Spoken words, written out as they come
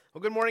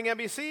Well, good morning,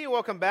 NBC.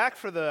 Welcome back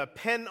for the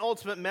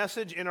penultimate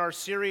message in our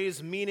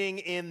series, Meaning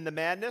in the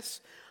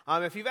Madness.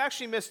 If you've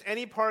actually missed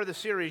any part of the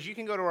series, you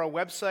can go to our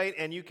website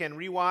and you can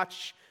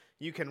rewatch,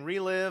 you can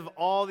relive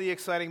all the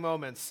exciting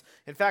moments.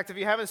 In fact, if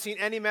you haven't seen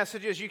any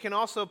messages, you can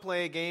also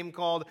play a game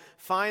called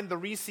Find the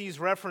Reese's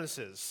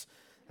References.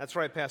 That's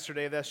right, Pastor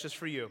Dave, that's just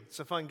for you. It's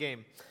a fun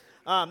game.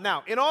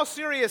 Now, in all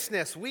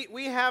seriousness,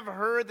 we have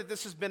heard that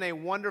this has been a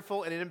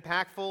wonderful and an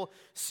impactful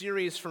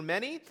series for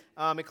many.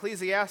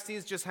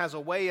 Ecclesiastes just has a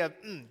way of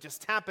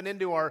just tapping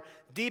into our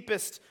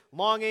deepest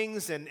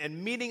longings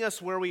and meeting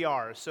us where we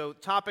are. So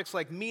topics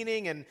like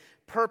meaning and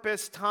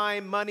purpose,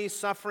 time, money,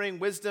 suffering,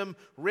 wisdom,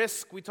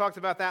 risk, we talked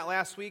about that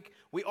last week.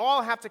 We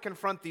all have to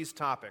confront these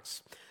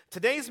topics.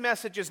 Today's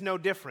message is no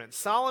different.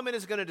 Solomon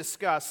is going to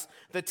discuss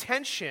the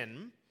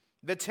tension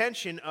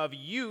of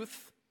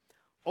youth,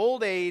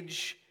 old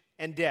age,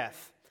 and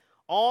death,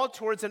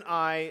 with an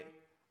eye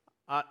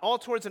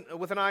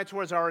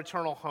towards our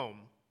eternal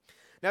home.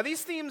 Now,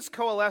 these themes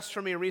coalesced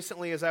for me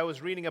recently as I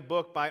was reading a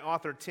book by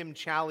author Tim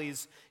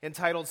Challies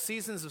entitled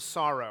Seasons of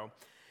Sorrow.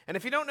 And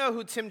if you don't know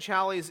who Tim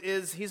Challies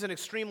is, he's an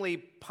extremely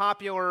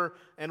popular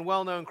and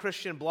well-known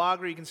Christian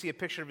blogger. You can see a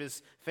picture of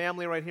his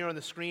family right here on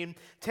the screen.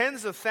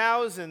 Tens of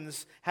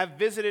thousands have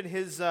visited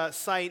his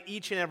site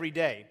each and every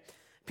day.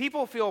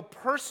 People feel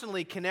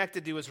personally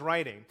connected to his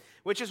writing,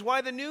 which is why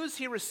the news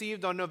he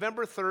received on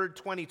November 3rd,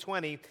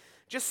 2020,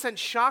 just sent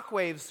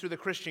shockwaves through the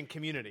Christian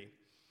community.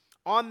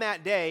 On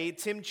that day,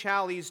 Tim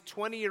Challies'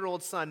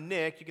 20-year-old son,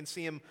 Nick, you can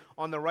see him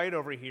on the right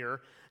over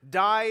here,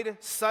 died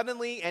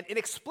suddenly and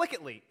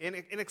inexplicably. I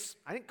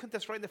didn't put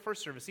this right in the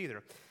first service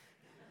either.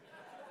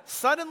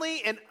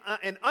 Suddenly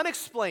and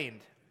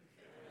unexplained.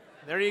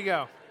 There you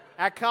go.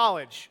 At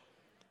college.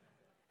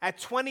 At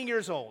 20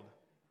 years old.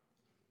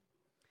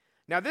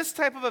 Now, this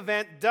type of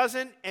event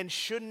doesn't and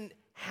shouldn't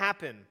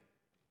happen.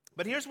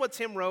 But here's what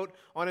Tim wrote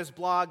on his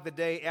blog the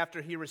day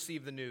after he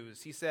received the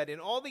news. He said,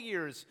 "In all the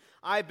years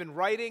I've been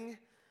writing,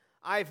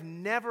 I've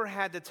never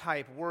had to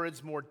type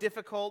words more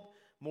difficult,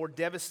 more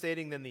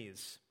devastating than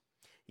these.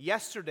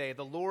 Yesterday,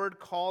 the Lord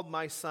called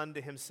my son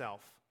to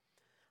himself.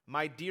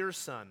 My dear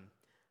son,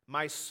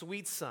 my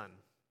sweet son,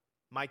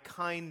 my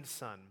kind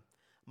son,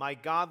 my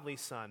godly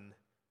son,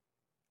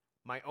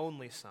 my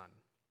only son."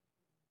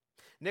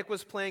 Nick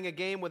was playing a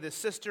game with his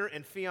sister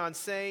and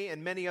fiance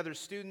and many other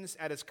students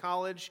at his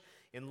college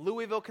in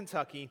Louisville,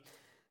 Kentucky,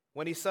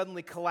 when he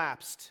suddenly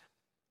collapsed,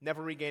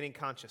 never regaining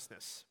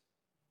consciousness.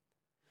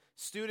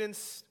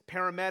 Students,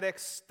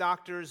 paramedics,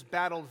 doctors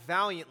battled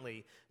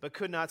valiantly but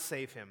could not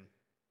save him.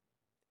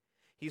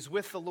 He's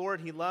with the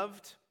Lord he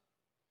loved,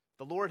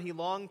 the Lord he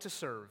longed to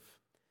serve,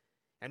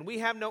 and we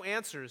have no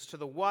answers to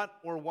the what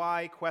or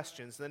why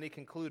questions. Then he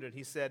concluded,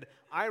 he said,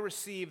 "I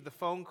received the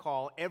phone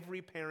call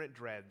every parent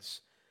dreads.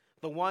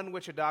 The one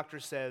which a doctor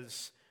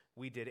says,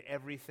 we did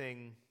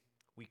everything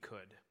we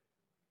could.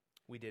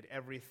 We did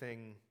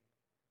everything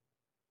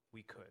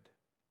we could."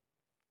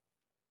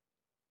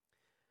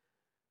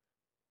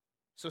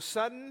 So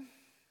sudden,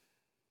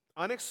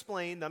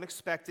 unexplained,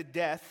 unexpected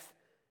death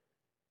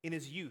in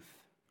his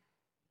youth.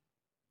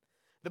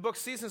 The book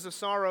Seasons of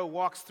Sorrow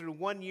walks through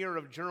 1 year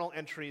of journal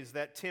entries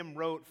that Tim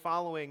wrote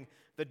following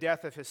the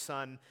death of his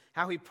son,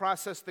 how he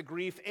processed the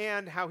grief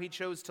and how he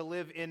chose to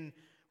live in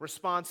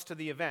response to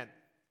the event.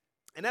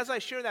 And as I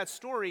share that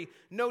story,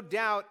 no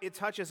doubt it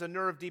touches a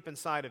nerve deep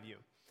inside of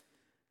you.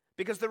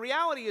 Because the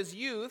reality is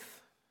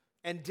youth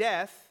and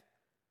death,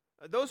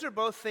 those are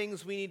both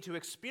things we need to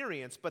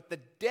experience, but the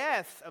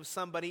death of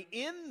somebody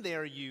in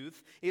their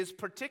youth is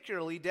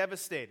particularly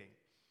devastating.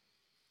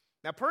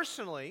 Now,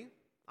 personally,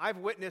 I've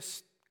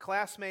witnessed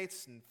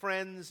classmates and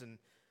friends and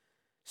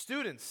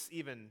students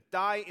even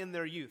die in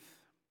their youth.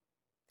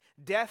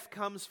 Death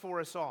comes for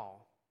us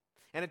all,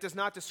 and it does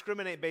not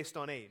discriminate based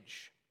on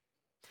age.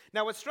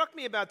 Now, what struck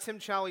me about Tim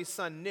Challies'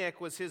 son, Nick,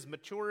 was his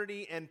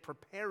maturity and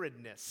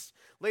preparedness.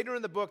 Later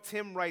in the book,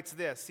 Tim writes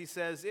this. He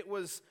says, "It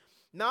was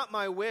not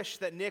my wish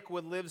that Nick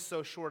would live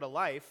so short a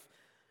life,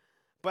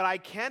 but I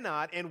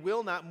cannot and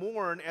will not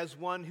mourn as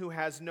one who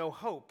has no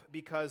hope,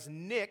 because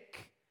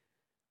Nick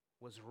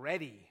was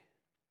ready."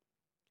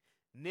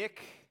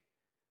 Nick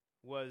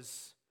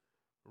was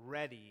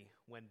ready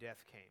when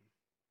death came.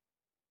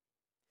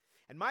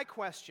 And my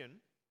question,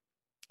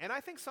 and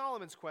I think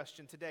Solomon's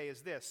question today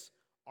is this: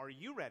 are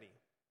you ready?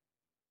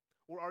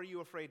 Or are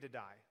you afraid to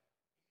die?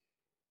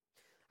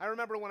 I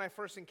remember when I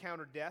first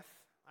encountered death,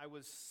 I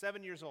was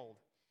 7 years old.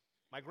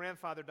 My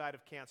grandfather died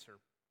of cancer,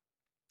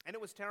 and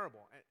it was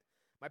terrible.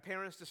 My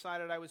parents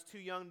decided I was too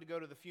young to go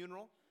to the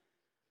funeral.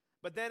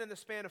 But then in the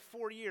span of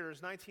 4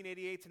 years,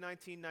 1988 to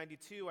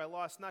 1992, I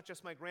lost not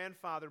just my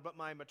grandfather, but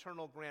my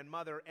maternal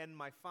grandmother and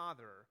my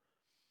father.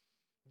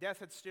 Death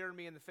had stared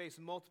me in the face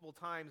multiple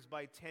times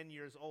by 10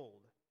 years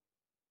old.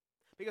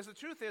 Because the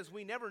truth is,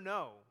 we never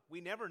know. We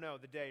never know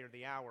the day or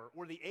the hour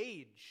or the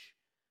age.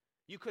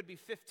 You could be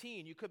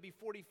 15, you could be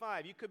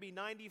 45, you could be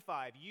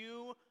 95.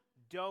 You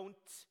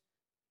don't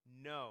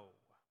know.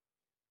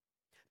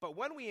 But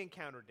when we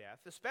encounter death,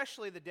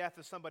 especially the death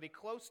of somebody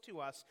close to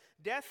us,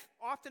 death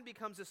often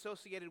becomes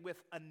associated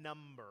with a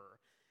number.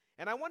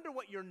 And I wonder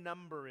what your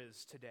number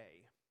is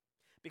today.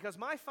 Because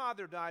my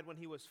father died when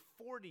he was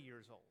 40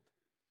 years old.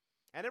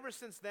 And ever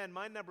since then,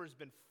 my number has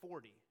been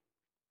 40.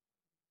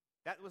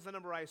 That was the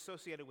number I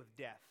associated with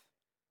death.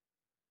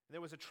 And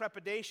there was a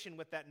trepidation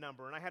with that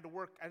number, and I had to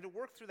work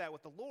through that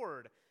with the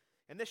Lord.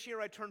 And this year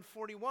I turned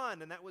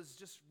 41, and that was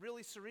just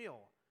really surreal.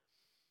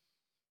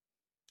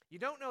 You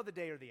don't know the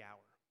day or the hour.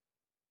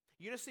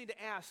 You just need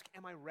to ask,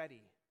 am I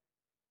ready?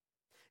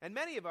 And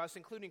many of us,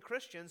 including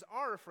Christians,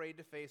 are afraid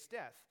to face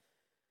death.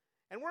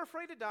 And we're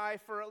afraid to die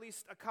for at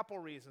least a couple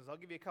reasons. I'll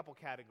give you a couple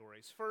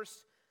categories.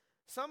 First,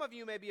 some of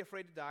you may be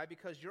afraid to die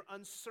because you're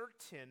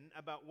uncertain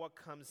about what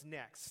comes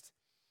next.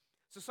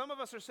 So some of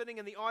us are sitting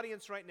in the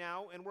audience right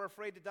now, and we're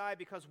afraid to die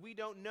because we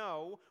don't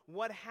know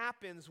what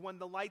happens when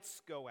the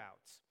lights go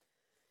out.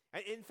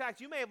 In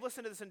fact, you may have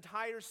listened to this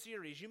entire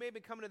series. You may have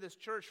been coming to this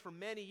church for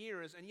many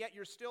years, and yet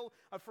you're still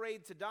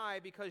afraid to die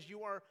because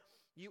you are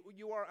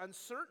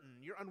uncertain.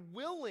 You're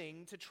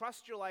unwilling to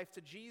trust your life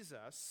to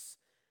Jesus.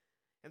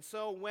 And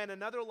so when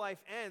another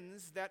life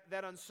ends,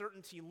 that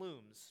uncertainty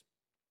looms.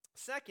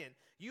 Second,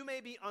 you may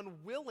be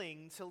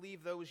unwilling to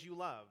leave those you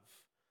love.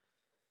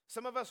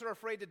 Some of us are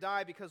afraid to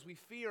die because we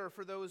fear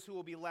for those who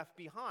will be left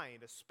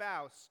behind, a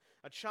spouse,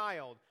 a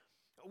child.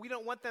 We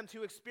don't want them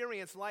to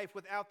experience life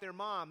without their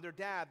mom, their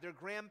dad, their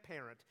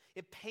grandparent.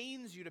 It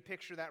pains you to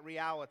picture that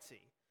reality.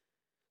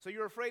 So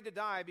you're afraid to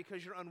die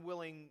because you're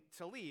unwilling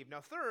to leave.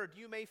 Now, third,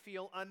 you may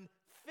feel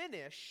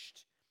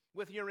unfinished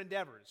with your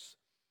endeavors.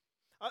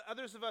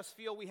 Others of us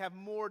feel we have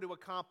more to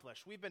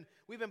accomplish. We've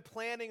been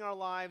planning our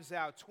lives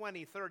out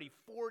 20, 30,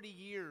 40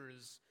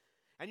 years,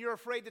 and you're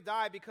afraid to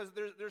die because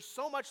there's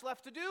so much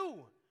left to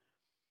do.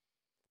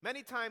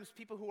 Many times,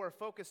 people who are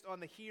focused on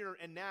the here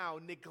and now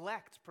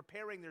neglect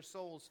preparing their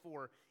souls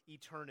for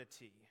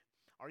eternity.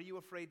 Are you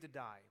afraid to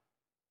die?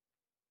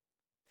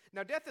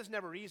 Now, death is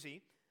never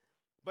easy,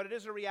 but it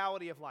is a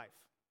reality of life.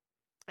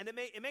 And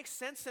it makes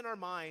sense in our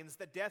minds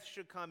that death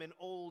should come in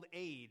old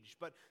age,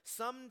 but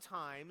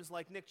sometimes,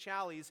 like Nick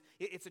Challies,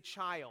 it's a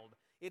child.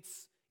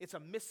 It's a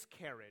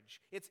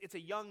miscarriage. It's a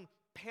young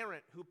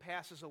parent who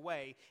passes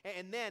away.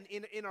 And then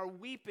in our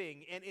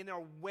weeping and in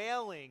our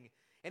wailing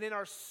and in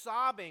our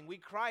sobbing, we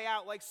cry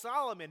out like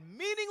Solomon,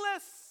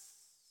 meaningless!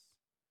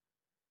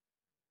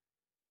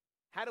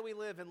 How do we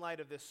live in light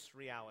of this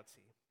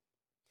reality?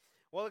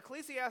 Well,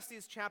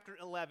 Ecclesiastes chapter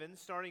 11,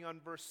 starting on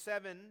verse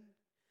 7,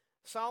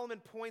 Solomon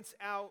points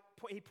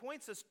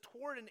us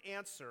toward an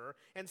answer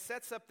and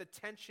sets up the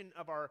tension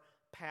of our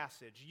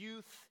passage,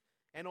 youth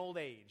and old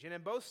age. And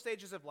in both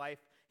stages of life,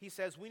 he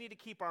says we need to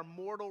keep our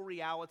mortal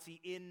reality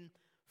in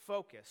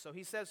focus. So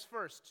he says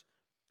first,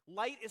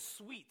 light is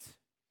sweet,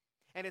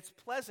 and it's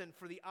pleasant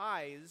for the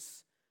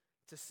eyes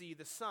to see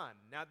the sun.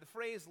 Now, the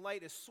phrase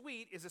light is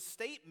sweet is a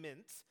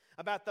statement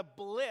about the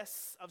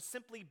bliss of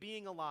simply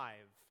being alive.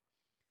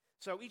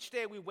 So each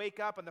day we wake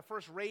up and the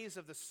first rays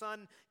of the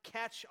sun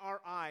catch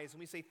our eyes, and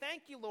we say,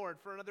 thank you, Lord,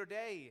 for another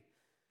day.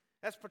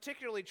 That's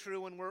particularly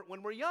true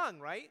when we're young,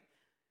 right?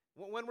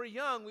 When we're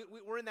young,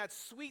 we're in that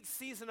sweet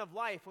season of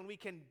life when we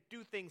can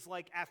do things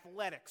like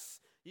athletics.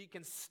 You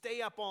can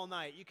stay up all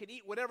night. You can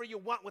eat whatever you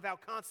want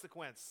without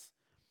consequence.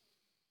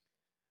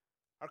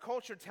 Our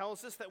culture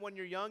tells us that when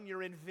you're young,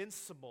 you're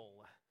invincible.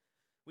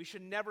 We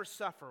should never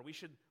suffer. We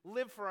should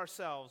live for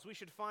ourselves. We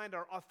should find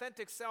our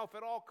authentic self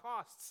at all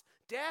costs.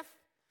 Death,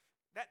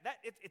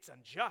 it's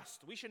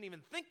unjust. We shouldn't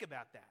even think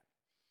about that.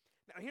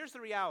 Now, here's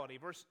the reality.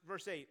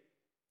 Verse 8,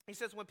 he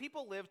says, when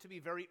people live to be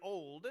very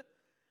old,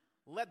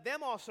 let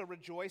them also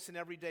rejoice in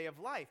every day of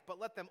life, but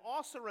let them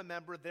also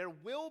remember there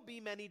will be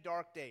many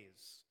dark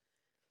days.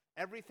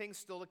 Everything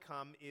still to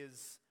come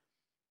is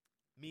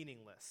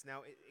meaningless.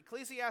 Now,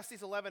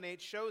 Ecclesiastes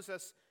 11:8 shows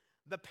us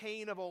the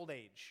pain of old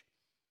age.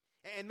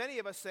 And many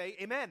of us say,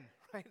 amen,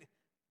 right?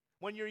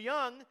 When you're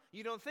young,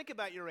 you don't think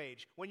about your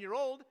age. When you're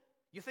old,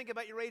 you think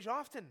about your age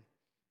often.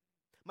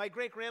 My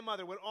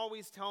great-grandmother would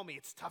always tell me,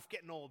 it's tough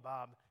getting old,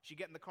 Bob. She'd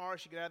get in the car,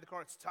 she'd get out of the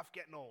car, it's tough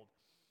getting old.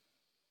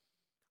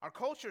 Our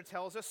culture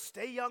tells us,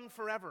 stay young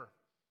forever.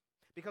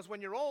 Because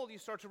when you're old, you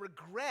start to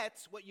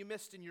regret what you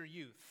missed in your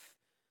youth.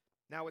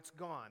 Now it's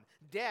gone.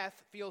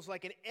 Death feels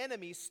like an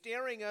enemy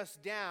staring us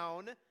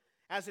down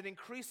as it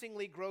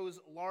increasingly grows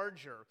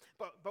larger.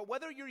 But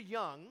whether you're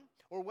young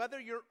or whether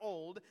you're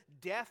old,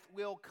 death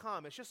will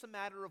come. It's just a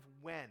matter of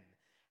when.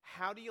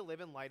 How do you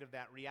live in light of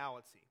that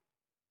reality?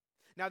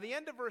 Now, the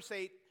end of verse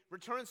 8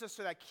 returns us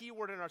to that key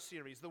word in our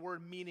series, the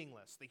word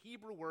meaningless. The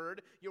Hebrew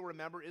word, you'll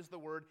remember, is the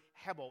word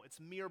hebel. It's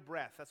mere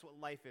breath. That's what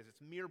life is.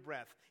 It's mere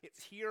breath.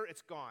 It's here,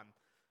 it's gone.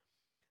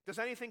 Does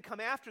anything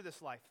come after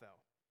this life, though?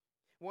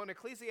 Well, in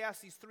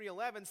Ecclesiastes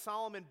 3:11,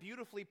 Solomon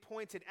beautifully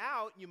pointed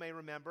out, you may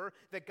remember,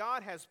 that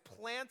God has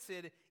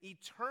planted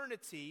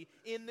eternity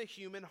in the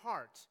human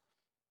heart,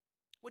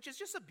 which is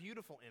just a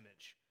beautiful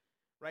image.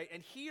 Right?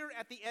 And here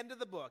at the end of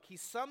the book, he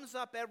sums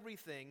up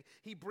everything.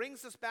 He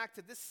brings us back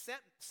to this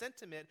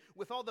sentiment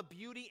with all the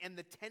beauty and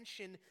the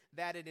tension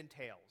that it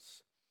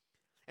entails.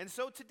 And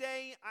so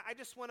today, I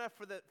just want to,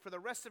 for the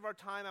rest of our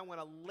time, I want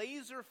to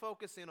laser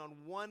focus in on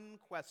one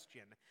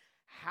question.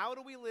 How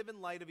do we live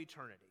in light of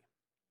eternity?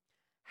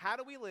 How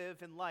do we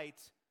live in light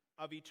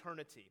of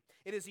eternity?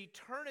 It is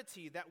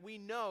eternity that we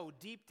know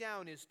deep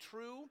down is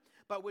true,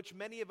 but which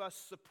many of us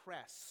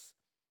suppress.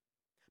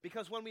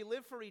 Because when we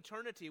live for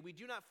eternity, we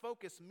do not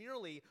focus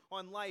merely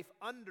on life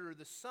under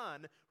the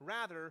sun.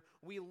 Rather,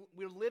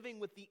 we're living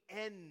with the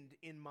end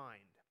in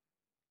mind.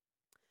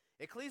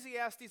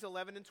 Ecclesiastes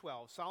 11 and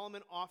 12,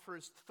 Solomon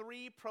offers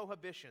 3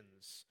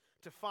 prohibitions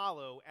to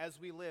follow as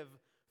we live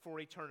for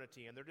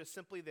eternity. And they're just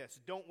simply this: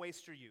 don't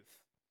waste your youth.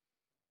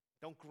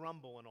 Don't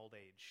grumble in old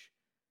age.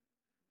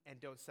 And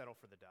don't settle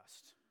for the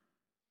dust.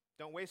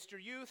 Don't waste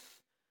your youth.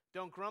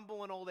 Don't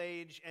grumble in old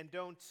age. And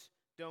don't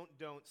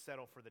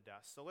settle for the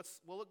dust. So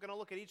we're going to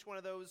look at each one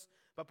of those.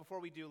 But before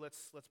we do,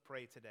 let's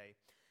pray today.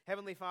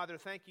 Heavenly Father,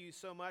 thank you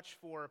so much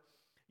for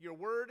your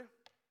word.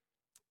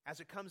 As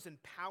it comes in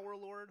power,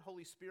 Lord,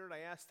 Holy Spirit,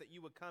 I ask that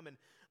you would come and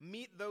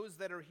meet those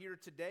that are here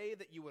today,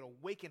 that you would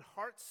awaken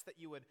hearts, that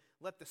you would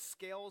let the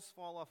scales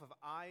fall off of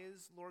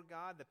eyes, Lord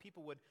God, that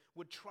people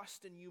would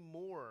trust in you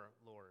more,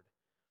 Lord.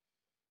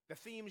 The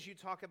themes you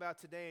talk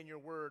about today in your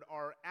word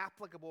are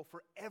applicable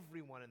for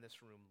everyone in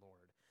this room, Lord.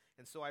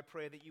 And so I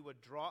pray that you would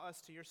draw us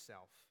to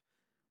yourself.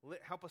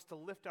 Help us to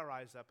lift our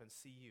eyes up and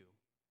see you,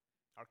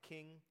 our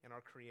King and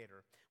our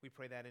Creator. We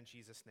pray that in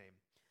Jesus' name.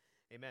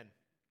 Amen.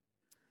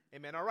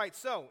 Amen. All right,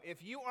 so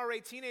if you are a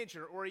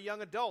teenager or a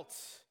young adult,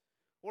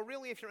 or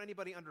really if you're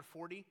anybody under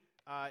 40,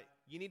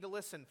 you need to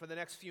listen for the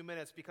next few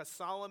minutes because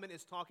Solomon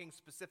is talking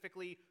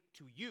specifically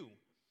to you.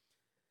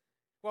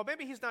 Well,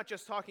 maybe he's not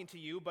just talking to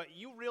you, but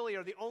you really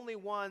are the only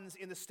ones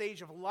in the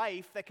stage of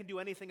life that can do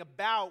anything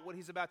about what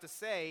he's about to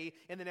say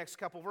in the next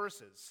couple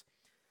verses.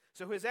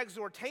 So his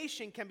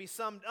exhortation can be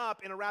summed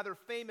up in a rather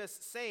famous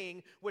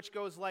saying, which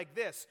goes like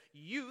this: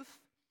 youth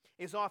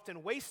is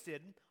often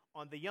wasted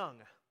on the young.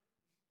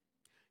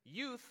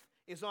 Youth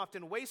is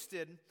often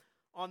wasted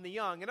on the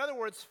young. In other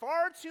words,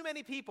 far too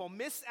many people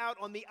miss out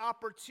on the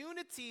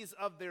opportunities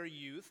of their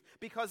youth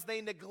because they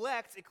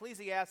neglect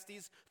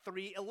Ecclesiastes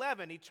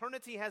 3:11.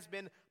 Eternity has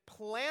been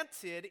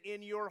planted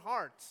in your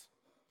heart.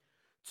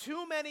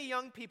 Too many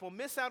young people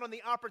miss out on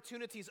the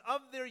opportunities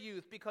of their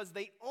youth because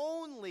they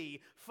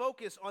only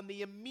focus on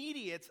the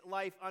immediate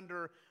life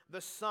under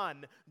the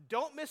sun.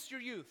 Don't miss your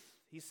youth,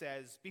 he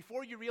says.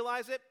 Before you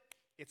realize it,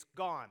 it's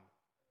gone.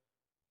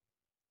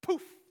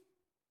 Poof!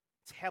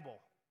 It's Hebel.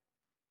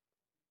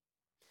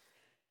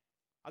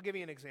 I'll give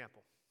you an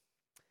example.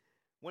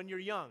 When you're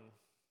young,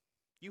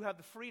 you have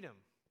the freedom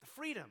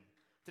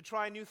to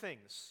try new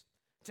things,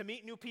 to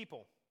meet new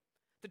people,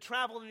 to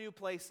travel to new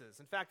places.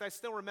 In fact, I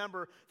still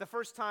remember the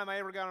first time I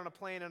ever got on a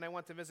plane and I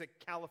went to visit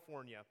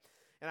California,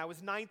 and I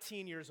was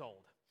 19 years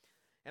old.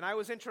 And I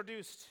was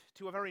introduced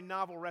to a very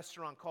novel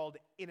restaurant called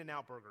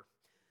In-N-Out Burger.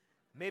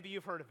 Maybe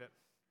you've heard of it.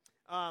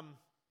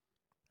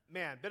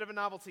 Man, bit of a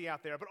novelty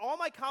out there. But all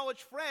my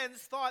college friends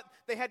thought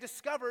they had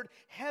discovered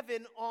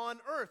heaven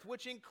on earth,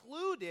 which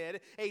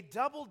included a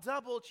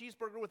double-double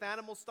cheeseburger with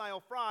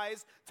animal-style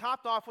fries,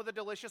 topped off with a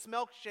delicious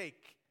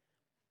milkshake.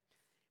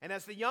 And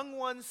as the young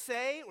ones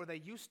say, or they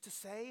used to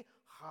say,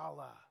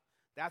 holla.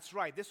 That's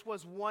right, this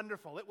was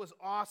wonderful. It was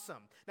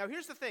awesome. Now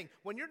here's the thing.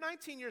 When you're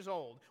 19 years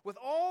old, with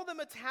all the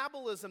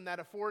metabolism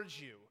that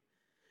affords you,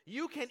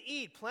 you can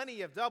eat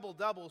plenty of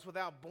double-doubles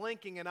without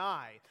blinking an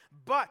eye.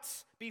 But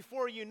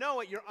before you know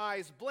it, your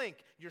eyes blink.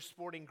 You're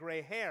sporting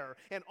gray hair.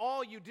 And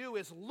all you do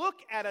is look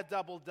at a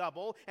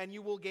double-double, and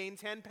you will gain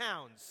 10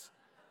 pounds.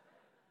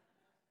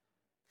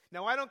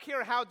 Now, I don't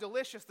care how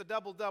delicious the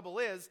double-double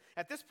is.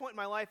 At this point in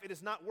my life, it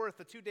is not worth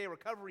the 2-day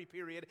recovery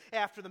period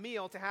after the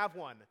meal to have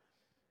one.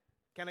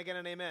 Can I get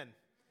an amen?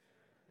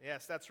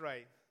 Yes, that's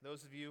right.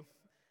 Those of you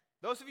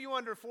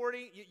under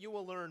 40, you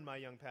will learn, my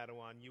young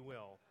Padawan. You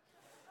will.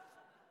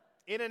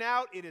 In and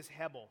out, it is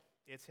Hebel.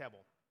 It's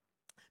Hebel.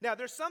 Now,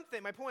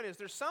 my point is,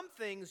 there's some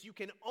things you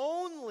can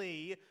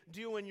only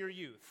do in your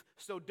youth,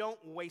 so don't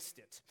waste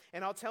it.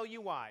 And I'll tell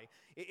you why.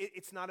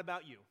 It's not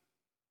about you.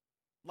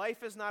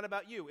 Life is not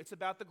about you. It's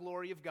about the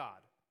glory of God.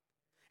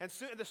 And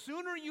the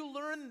sooner you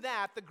learn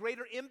that, the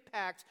greater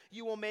impact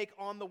you will make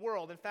on the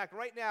world. In fact,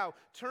 right now,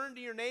 turn to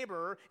your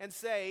neighbor and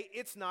say,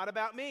 it's not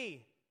about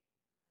me.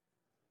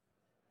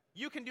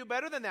 You can do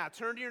better than that.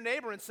 Turn to your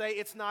neighbor and say,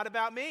 it's not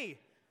about me.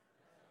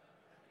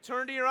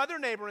 Turn to your other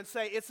neighbor and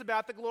say, it's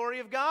about the glory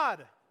of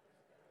God.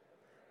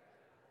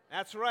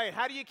 That's right.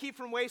 How do you keep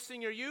from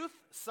wasting your youth?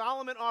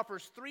 Solomon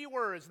offers 3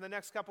 words in the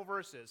next couple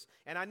verses.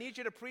 And I need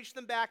you to preach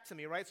them back to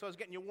me, right? So I was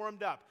getting you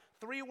warmed up.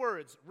 3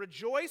 words.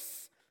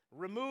 Rejoice,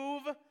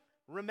 remove,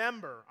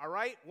 remember. All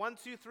right? 1,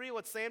 2, 3.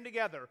 Let's say them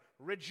together.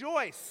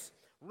 Rejoice,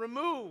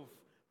 remove,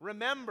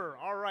 remember.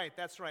 All right.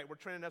 That's right. We're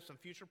training up some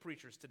future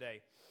preachers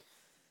today.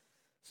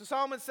 So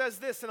Solomon says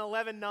this in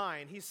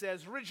 11:9. He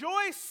says,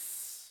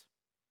 Rejoice!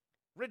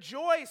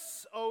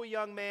 Rejoice, O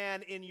young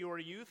man, in your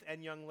youth,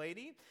 and young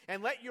lady,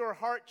 and let your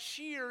heart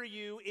cheer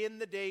you in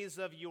the days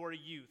of your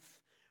youth.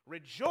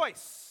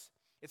 Rejoice.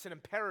 It's an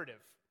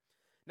imperative.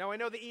 Now, I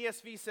know the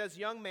ESV says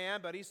young man,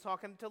 but he's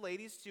talking to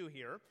ladies too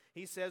here.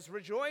 He says,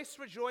 rejoice,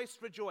 rejoice,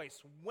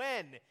 rejoice.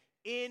 When?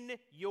 In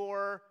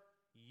your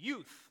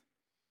youth.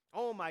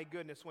 Oh my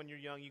goodness, when you're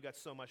young, you got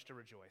so much to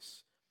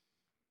rejoice.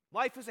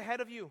 Life is ahead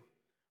of you,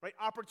 right?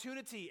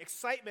 Opportunity,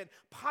 excitement,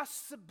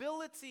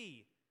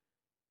 possibility.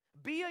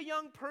 Be a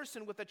young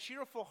person with a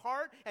cheerful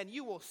heart, and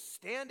you will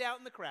stand out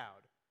in the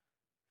crowd.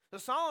 So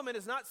Solomon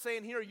is not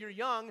saying here, you're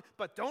young,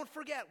 but don't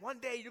forget, one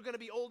day you're going to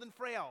be old and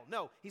frail.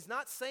 No, he's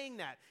not saying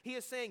that. He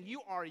is saying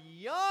you are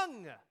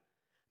young.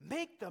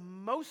 Make the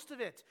most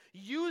of it.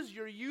 Use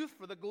your youth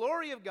for the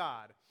glory of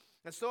God.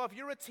 And so if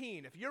you're a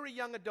teen, if you're a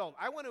young adult,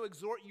 I want to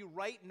exhort you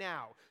right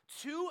now.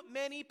 Too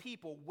many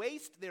people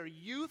waste their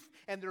youth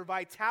and their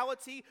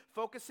vitality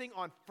focusing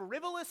on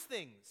frivolous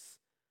things,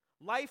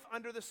 life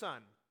under the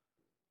sun.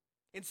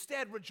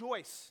 Instead,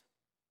 rejoice.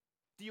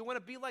 Do you want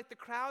to be like the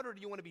crowd, or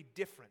do you want to be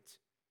different?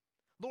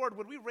 Lord,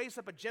 would we raise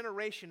up a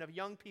generation of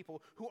young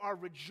people who are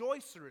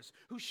rejoicers,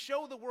 who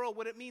show the world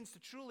what it means to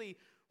truly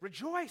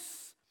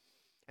rejoice?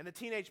 And the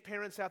teenage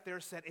parents out there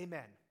said,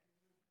 amen.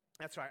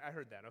 That's right, I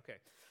heard that, okay.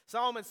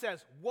 Solomon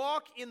says,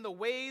 walk in the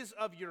ways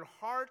of your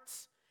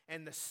hearts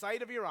and the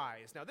sight of your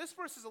eyes. Now, this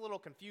verse is a little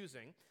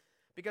confusing,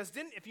 because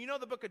if you know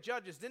the book of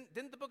Judges,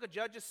 didn't the book of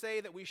Judges say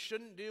that we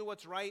shouldn't do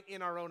what's right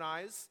in our own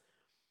eyes?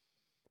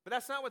 But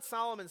that's not what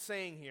Solomon's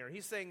saying here.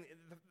 He's saying,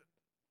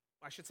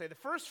 the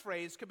first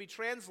phrase could be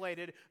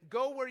translated,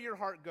 go where your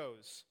heart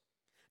goes.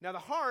 Now, the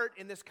heart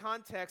in this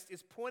context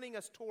is pointing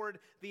us toward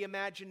the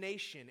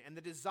imagination and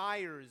the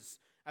desires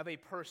of a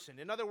person.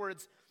 In other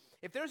words,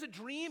 if there's a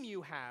dream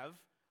you have,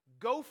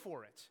 go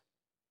for it.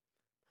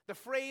 The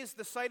phrase,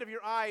 the sight of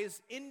your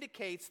eyes,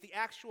 indicates the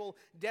actual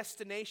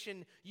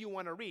destination you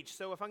want to reach.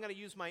 So if I'm going to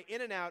use my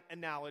In-N-Out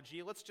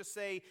analogy, let's just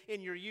say in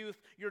your youth,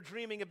 you're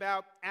dreaming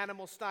about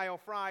animal-style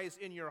fries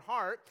in your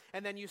heart,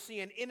 and then you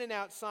see an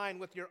In-N-Out sign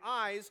with your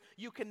eyes,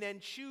 you can then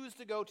choose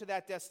to go to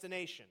that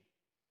destination.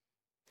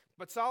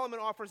 But Solomon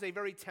offers a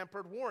very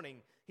tempered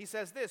warning. He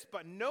says this,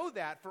 but know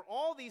that for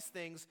all these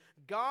things,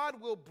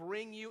 God will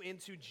bring you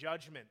into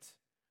judgment.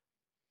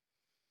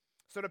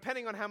 So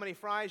depending on how many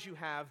fries you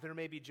have, there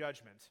may be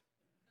judgment.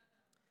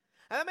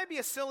 And that may be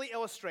a silly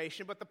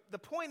illustration, but the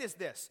point is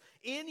this.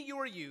 In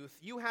your youth,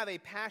 you have a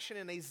passion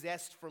and a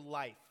zest for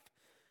life.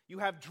 You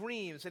have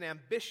dreams and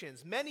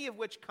ambitions, many of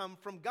which come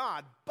from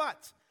God.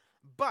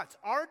 But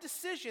our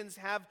decisions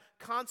have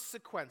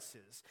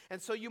consequences.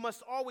 And so you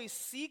must always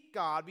seek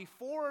God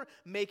before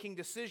making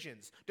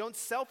decisions. Don't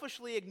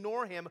selfishly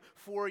ignore Him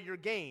for your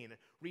gain.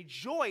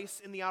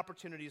 Rejoice in the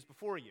opportunities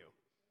before you.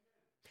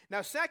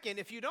 Now, second,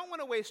 if you don't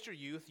want to waste your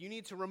youth, you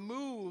need to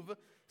remove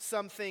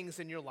some things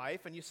in your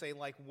life. And you say,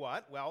 like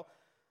what? Well,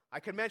 I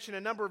could mention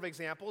a number of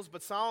examples,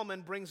 but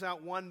Solomon brings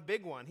out one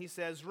big one. He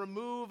says,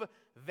 remove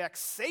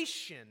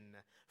vexation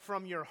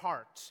from your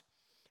heart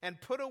and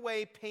put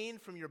away pain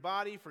from your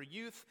body, for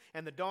youth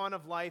and the dawn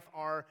of life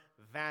are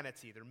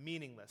vanity. They're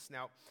meaningless.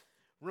 Now,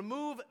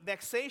 remove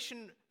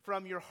vexation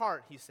from your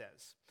heart, he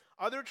says.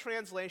 Other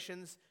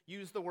translations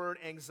use the word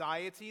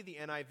anxiety, the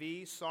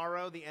NIV,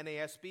 sorrow, the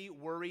NASB,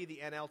 worry,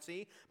 the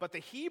NLT, but the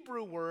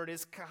Hebrew word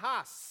is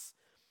kahas,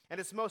 and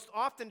it's most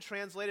often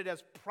translated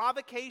as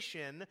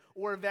provocation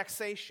or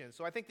vexation.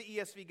 So I think the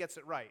ESV gets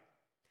it right.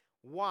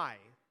 Why?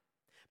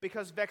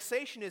 Because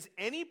vexation is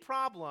any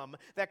problem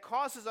that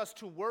causes us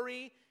to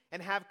worry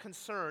and have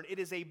concern. It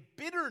is a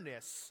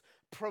bitterness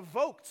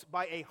provoked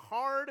by a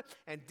hard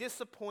and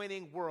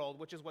disappointing world,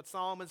 which is what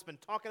Solomon's been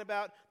talking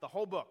about the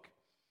whole book.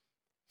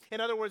 In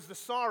other words, the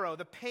sorrow,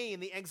 the pain,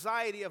 the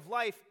anxiety of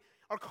life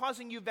are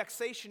causing you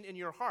vexation in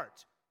your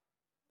heart.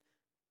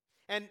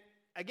 And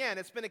again,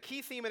 it's been a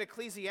key theme in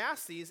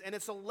Ecclesiastes, and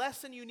it's a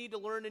lesson you need to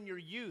learn in your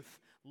youth.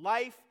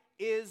 Life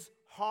is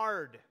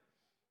hard.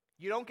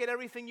 You don't get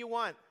everything you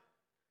want.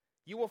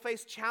 You will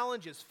face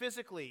challenges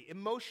physically,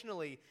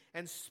 emotionally,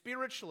 and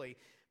spiritually.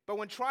 But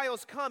when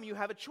trials come, you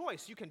have a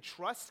choice. You can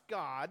trust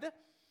God,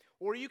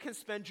 or you can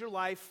spend your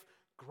life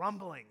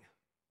grumbling.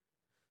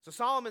 So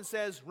Solomon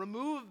says,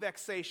 remove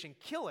vexation,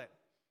 kill it.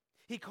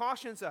 He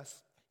cautions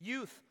us,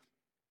 youth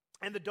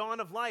and the dawn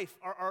of life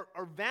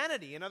are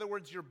vanity. In other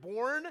words, you're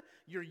born,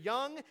 you're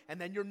young, and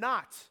then you're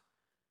not.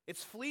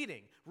 It's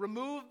fleeting.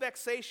 Remove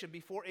vexation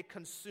before it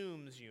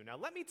consumes you. Now,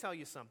 let me tell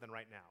you something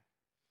right now.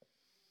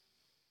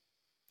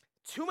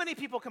 Too many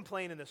people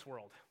complain in this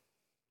world.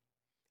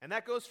 And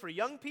that goes for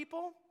young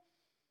people,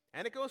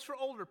 and it goes for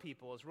older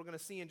people, as we're going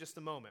to see in just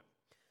a moment.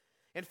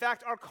 In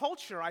fact, our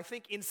culture, I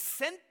think,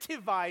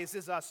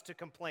 incentivizes us to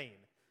complain.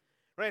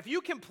 Right? If you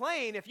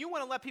complain, if you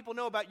want to let people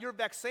know about your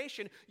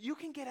vexation, you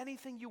can get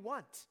anything you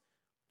want.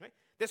 Right?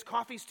 This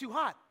coffee's too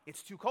hot.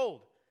 It's too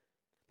cold.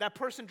 That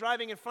person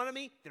driving in front of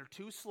me, they're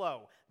too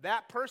slow.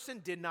 That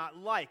person did not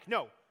like.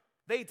 No,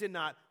 they did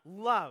not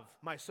love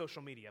my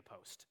social media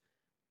post.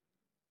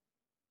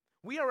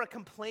 We are a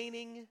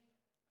complaining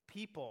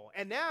people.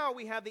 And now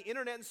we have the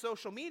internet and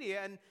social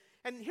media,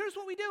 and here's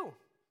what we do.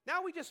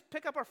 Now we just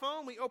pick up our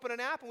phone, we open an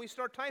app, and we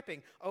start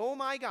typing. Oh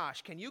my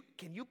gosh, can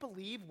you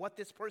believe what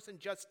this person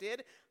just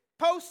did?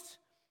 Post.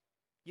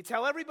 You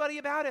tell everybody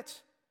about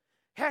it.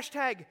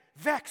 Hashtag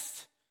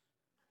vexed.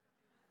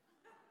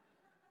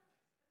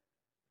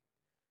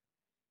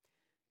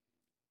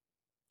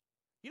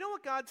 You know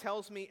what God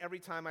tells me every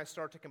time I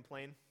start to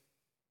complain?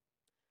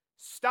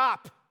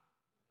 Stop.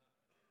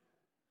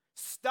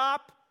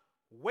 Stop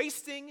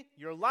wasting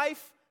your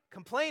life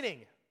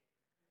complaining.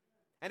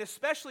 And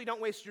especially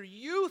don't waste your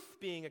youth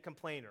being a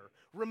complainer.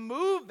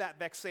 Remove that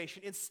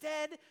vexation.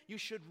 Instead, you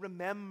should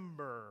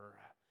remember.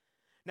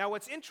 Now,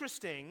 what's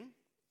interesting,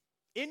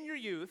 in your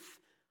youth,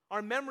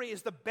 our memory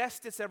is the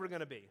best it's ever going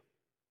to be.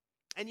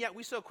 And yet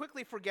we so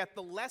quickly forget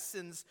the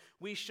lessons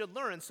we should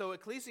learn. So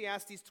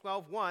Ecclesiastes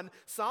 12:1,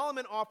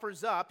 Solomon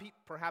offers up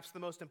perhaps the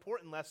most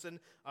important lesson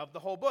of the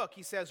whole book.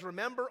 He says,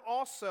 remember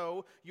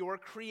also your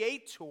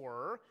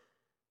Creator,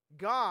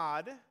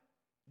 God,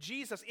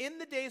 Jesus, in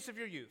the days of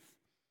your youth.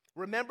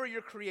 Remember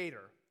your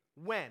Creator.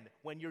 When?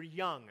 When you're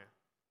young.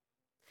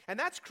 And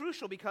that's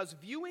crucial because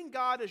viewing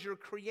God as your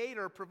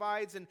Creator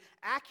provides an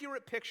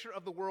accurate picture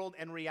of the world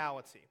and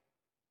reality.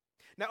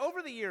 Now,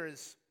 over the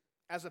years,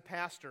 as a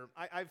pastor,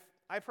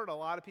 I've heard a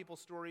lot of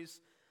people's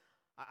stories.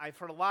 I've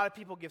heard a lot of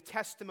people give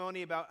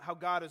testimony about how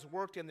God has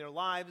worked in their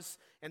lives.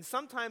 And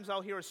sometimes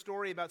I'll hear a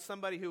story about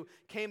somebody who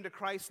came to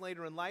Christ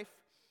later in life,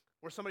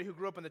 or somebody who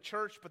grew up in the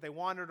church, but they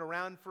wandered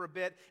around for a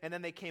bit, and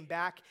then they came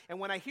back. And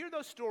when I hear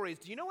those stories,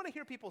 do you know what I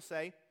hear people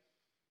say?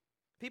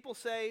 People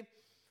say,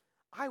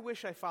 I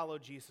wish I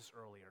followed Jesus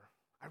earlier.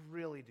 I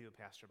really do,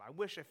 Pastor. I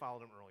wish I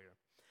followed him earlier.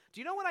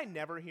 Do you know what I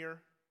never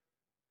hear?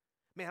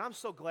 Man, I'm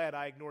so glad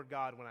I ignored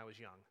God when I was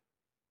young.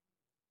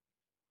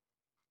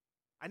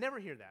 I never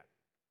hear that.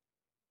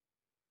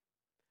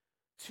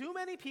 Too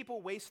many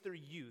people waste their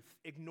youth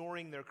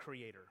ignoring their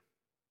Creator.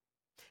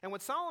 And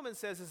what Solomon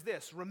says is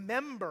this: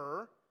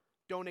 remember,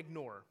 don't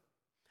ignore.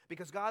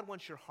 Because God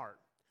wants your heart.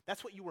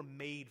 That's what you were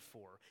made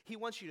for. He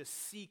wants you to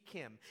seek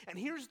Him. And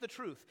here's the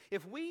truth.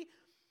 If we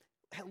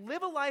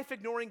live a life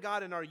ignoring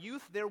God in our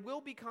youth, there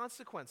will be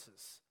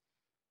consequences.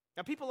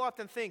 Now, people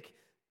often think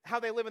how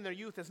they live in their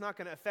youth is not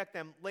going to affect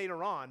them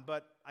later on,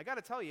 but I got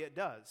to tell you, it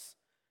does.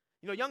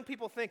 You know, young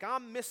people think,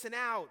 I'm missing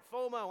out,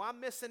 FOMO, I'm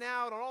missing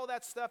out on all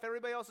that stuff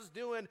everybody else is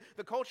doing.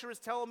 The culture is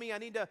telling me I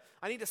need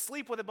to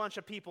sleep with a bunch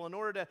of people in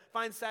order to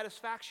find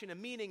satisfaction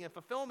and meaning and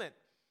fulfillment.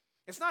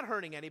 It's not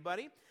hurting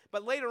anybody,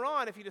 but later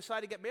on, if you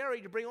decide to get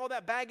married, you bring all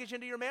that baggage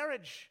into your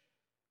marriage.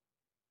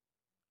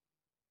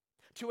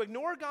 To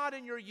ignore God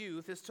in your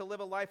youth is to live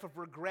a life of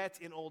regret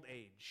in old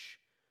age.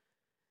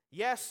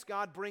 Yes,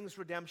 God brings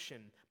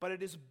redemption, but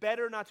it is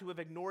better not to have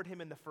ignored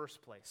Him in the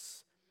first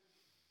place.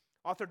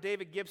 Author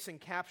David Gibson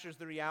captures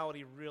the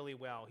reality really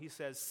well. He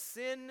says,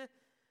 sin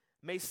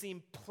may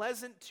seem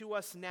pleasant to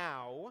us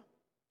now,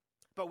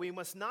 but we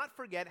must not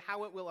forget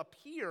how it will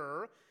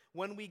appear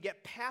when we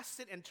get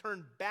past it and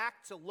turn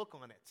back to look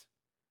on it.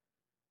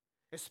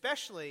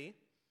 Especially,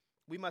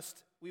 we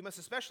must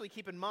especially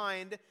keep in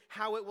mind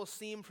how it will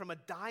seem from a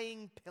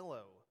dying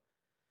pillow.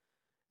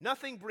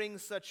 Nothing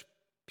brings such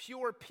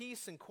pure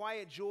peace and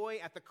quiet joy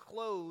at the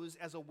close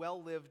as a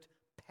well-lived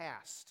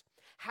past.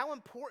 How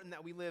important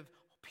that we live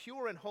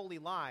pure and holy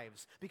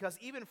lives, because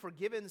even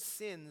forgiven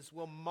sins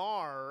will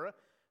mar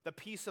the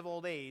peace of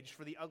old age,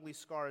 for the ugly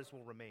scars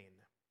will remain.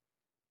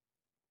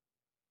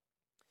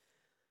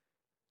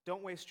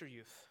 Don't waste your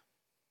youth.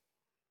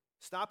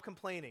 Stop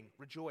complaining,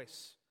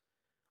 rejoice.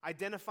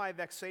 Identify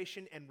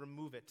vexation and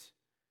remove it.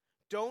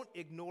 Don't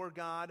ignore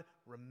God,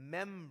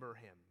 remember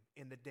Him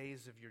in the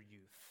days of your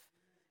youth.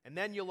 And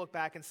then you'll look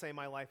back and say,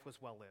 my life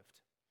was well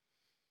lived.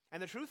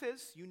 And the truth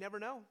is, you never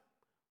know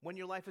when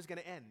your life is going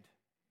to end.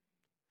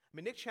 I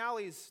mean, Nick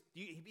Challies,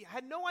 he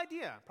had no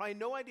idea, probably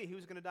no idea he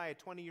was going to die at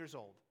 20 years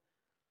old.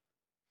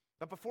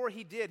 But before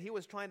he did, he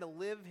was trying to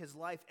live his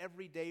life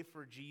every day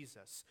for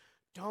Jesus.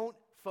 Don't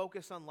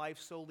focus on life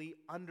solely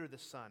under the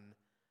sun.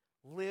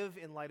 Live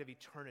in light of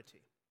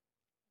eternity.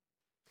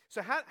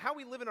 So how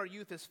we live in our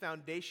youth is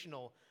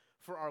foundational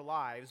for our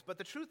lives. But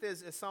the truth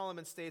is, as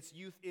Solomon states,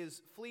 youth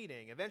is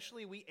fleeting.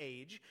 Eventually we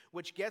age,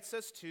 which gets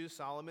us to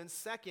Solomon's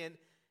second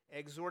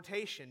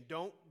exhortation.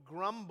 Don't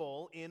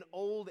grumble in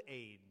old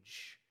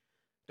age.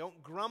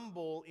 Don't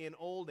grumble in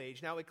old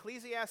age. Now,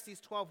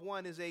 Ecclesiastes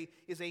 12:1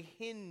 is a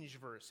hinge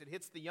verse. It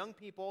hits the young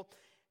people,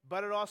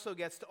 but it also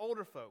gets to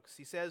older folks.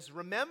 He says,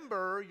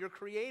 remember your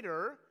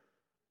Creator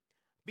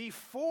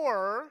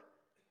before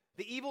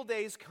the evil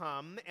days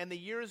come and the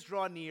years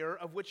draw near,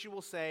 of which you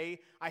will say,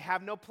 I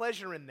have no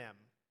pleasure in them.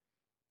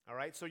 All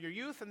right, so your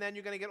youth, and then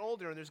you're going to get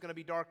older, and there's going to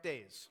be dark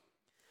days.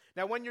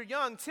 Now, when you're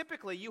young,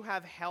 typically you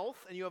have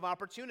health and you have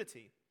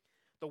opportunity.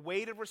 The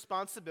weight of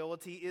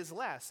responsibility is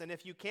less. And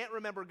if you can't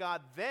remember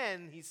God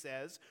then, he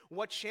says,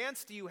 what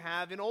chance do you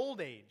have in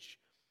old age?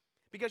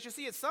 Because you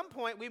see, at some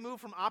point we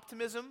move from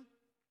optimism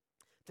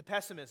to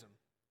pessimism.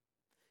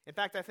 In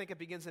fact, I think it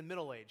begins in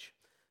middle age.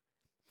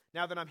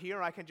 Now that I'm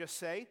here, I can just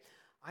say,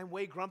 I'm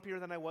way grumpier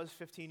than I was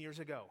 15 years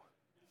ago.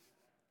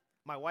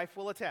 My wife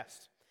will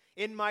attest.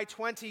 In my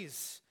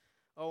 20s,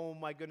 oh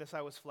my goodness,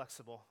 I was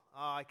flexible.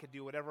 I could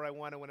do whatever I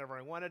wanted, whenever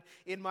I wanted.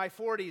 In my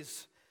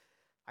 40s,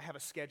 I have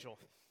a schedule.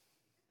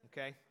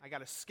 Okay? I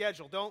got a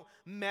schedule. Don't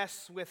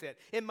mess with it.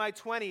 In my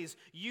 20s,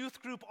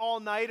 youth group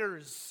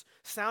all-nighters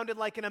sounded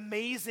like an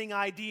amazing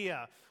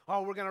idea.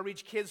 Oh, we're going to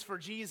reach kids for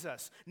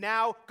Jesus.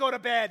 Now, go to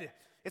bed.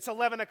 It's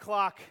 11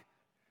 o'clock.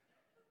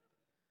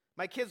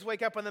 My kids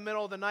wake up in the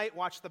middle of the night,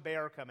 watch the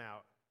bear come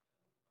out.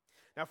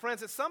 Now,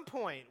 friends, at some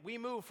point, we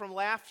move from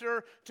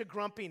laughter to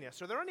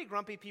grumpiness. Are there any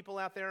grumpy people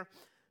out there?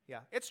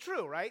 Yeah, it's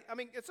true, right? I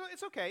mean,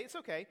 it's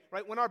okay,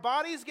 right? When our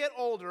bodies get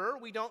older,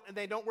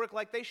 they don't work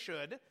like they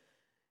should,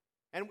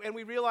 and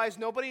we realize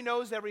nobody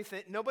knows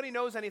everything, nobody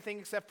knows anything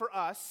except for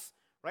us,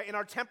 right? And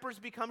our tempers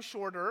become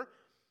shorter.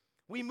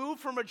 We move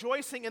from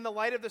rejoicing in the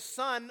light of the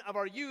sun of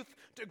our youth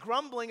to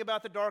grumbling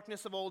about the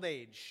darkness of old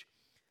age.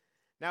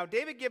 Now,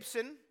 David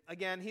Gibson,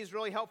 again, he's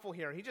really helpful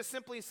here. He just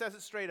simply says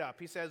it straight up.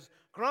 He says,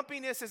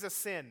 grumpiness is a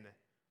sin.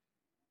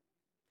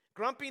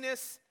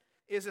 Grumpiness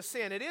is a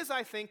sin. It is,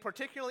 I think,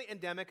 particularly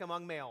endemic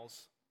among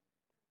males.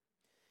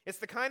 It's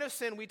the kind of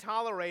sin we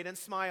tolerate and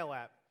smile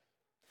at,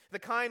 the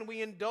kind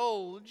we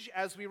indulge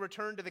as we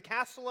return to the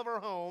castle of our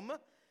home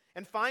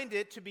and find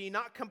it to be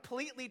not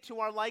completely to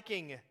our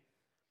liking.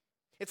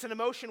 It's an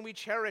emotion we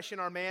cherish in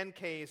our man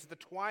caves at the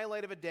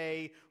twilight of a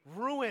day,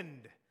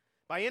 ruined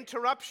by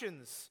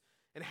interruptions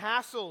and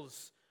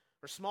hassles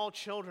or small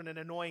children and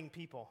annoying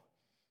people.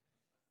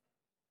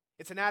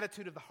 It's an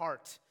attitude of the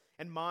heart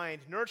and mind,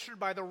 nurtured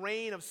by the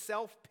rain of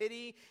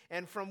self-pity,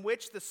 and from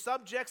which the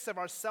subjects of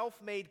our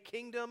self-made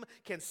kingdom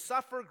can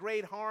suffer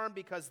great harm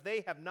because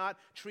they have not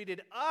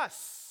treated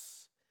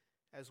us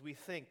as we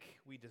think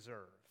we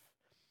deserve.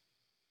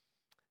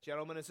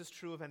 Gentlemen, is this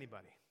true of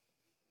anybody?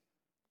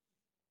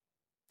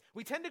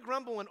 We tend to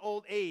grumble in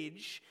old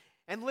age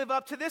and live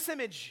up to this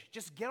image.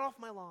 Just get off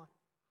my lawn,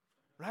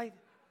 right?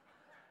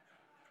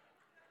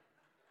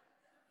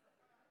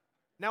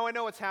 Now I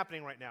know what's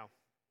happening right now.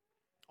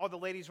 All the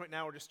ladies right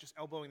now are just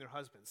elbowing their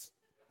husbands.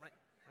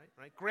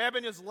 Right?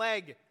 Grabbing his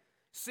leg.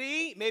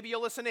 See? Maybe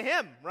you'll listen to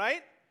him,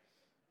 right?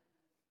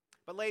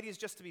 But ladies,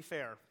 just to be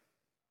fair,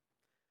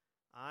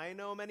 I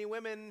know many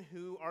women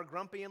who are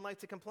grumpy and like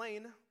to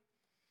complain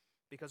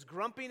because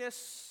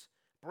grumpiness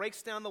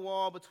breaks down the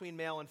wall between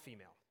male and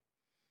female.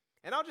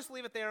 And I'll just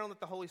leave it there and let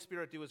the Holy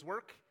Spirit do his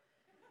work.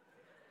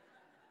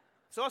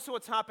 It's also a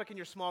topic in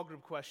your small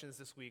group questions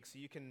this week, so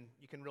you can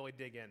really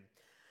dig in.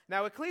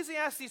 Now,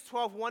 Ecclesiastes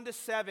 12,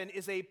 1-7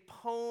 is a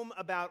poem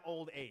about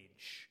old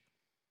age.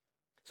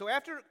 So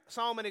after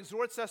Solomon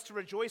exhorts us to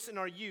rejoice in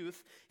our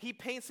youth, he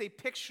paints a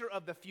picture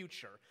of the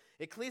future.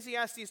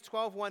 Ecclesiastes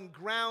 12:1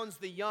 grounds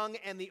the young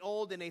and the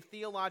old in a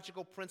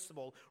theological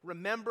principle.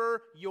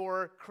 Remember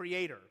your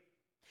Creator.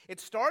 It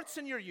starts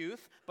in your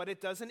youth, but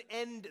it doesn't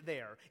end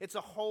there. It's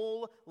a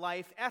whole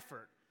life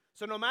effort.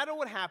 So no matter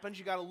what happens,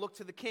 you got to look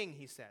to the king,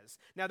 he says.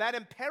 Now that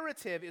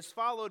imperative is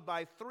followed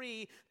by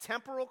 3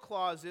 temporal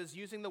clauses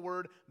using the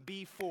word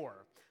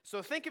before.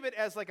 So think of it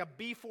as like a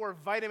before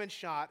vitamin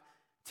shot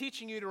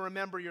teaching you to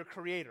remember your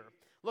Creator.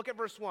 Look at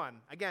verse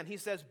 1. Again, he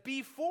says,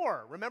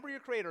 before, remember your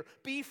Creator,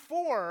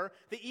 before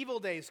the evil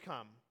days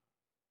come.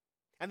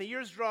 And the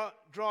years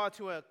draw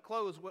to a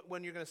close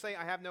when you're going to say,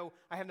 I have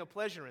no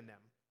pleasure in them.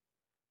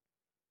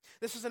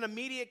 This is an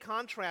immediate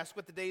contrast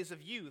with the days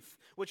of youth,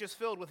 which is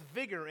filled with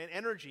vigor and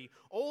energy.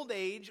 Old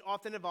age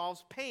often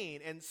involves pain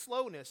and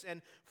slowness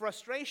and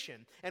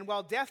frustration. And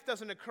while death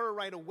doesn't occur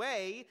right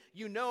away,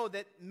 you know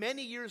that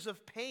many years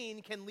of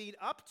pain can lead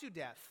up to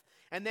death.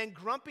 And then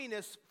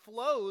grumpiness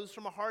flows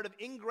from a heart of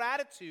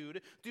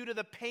ingratitude due to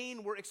the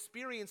pain we're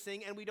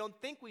experiencing and we don't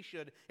think we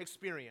should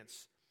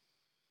experience.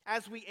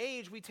 As we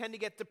age, we tend to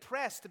get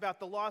depressed about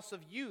the loss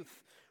of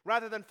youth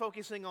rather than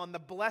focusing on the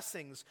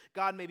blessings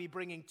God may be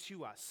bringing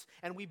to us.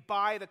 And we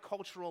buy the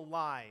cultural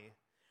lie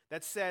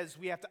that says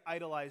we have to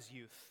idolize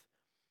youth.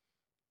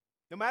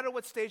 No matter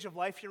what stage of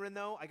life you're in,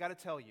 though, I got to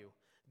tell you,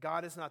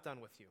 God is not done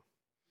with you.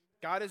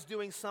 God is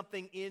doing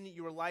something in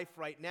your life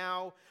right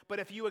now. But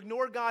if you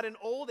ignore God in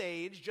old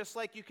age, just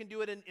like you can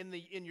do it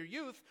in your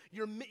youth,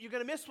 you're going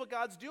to miss what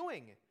God's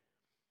doing.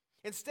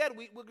 Instead,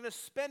 we're going to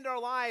spend our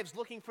lives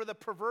looking for the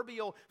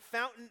proverbial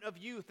fountain of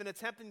youth and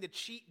attempting to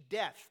cheat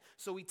death.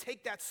 So we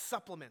take that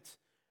supplement,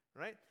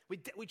 right?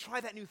 We try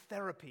that new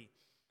therapy,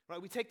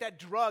 right? We take that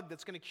drug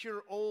that's going to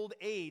cure old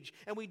age.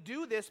 And we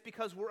do this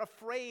because we're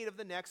afraid of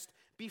the next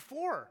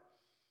before.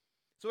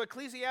 So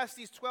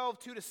Ecclesiastes 12,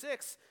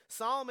 2-6,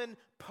 Solomon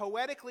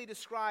poetically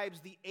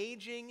describes the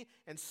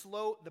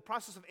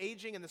process of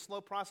aging and the slow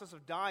process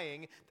of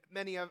dying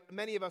that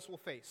many of us will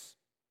face.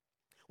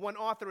 One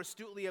author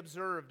astutely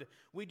observed,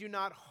 we do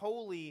not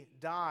wholly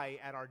die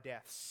at our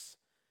deaths.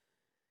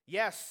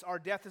 Yes, our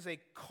death is a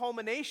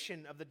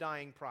culmination of the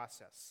dying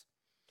process.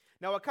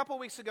 Now, a couple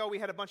weeks ago, we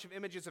had a bunch of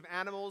images of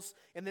animals.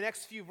 In the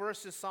next few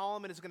verses,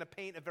 Solomon is going to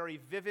paint a very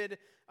vivid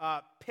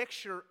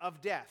picture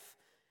of death.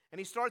 And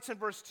he starts in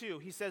verse 2.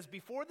 He says,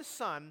 before the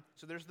sun,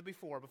 so there's the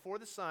before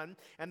the sun,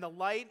 and the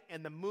light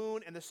and the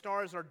moon and the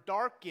stars are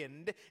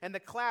darkened, and the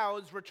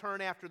clouds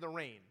return after the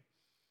rain.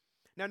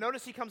 Now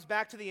notice he comes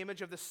back to the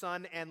image of the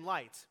sun and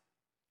light.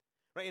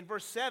 Right? In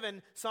verse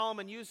 7,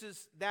 Solomon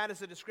uses that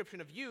as a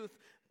description of youth.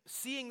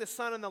 Seeing the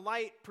sun and the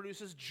light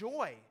produces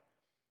joy.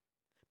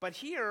 But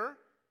here,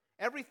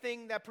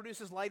 everything that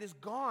produces light is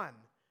gone,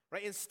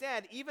 right?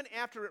 Instead, even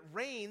after it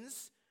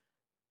rains,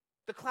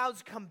 the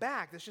clouds come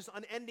back. There's just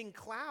unending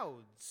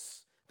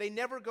clouds. They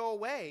never go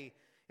away.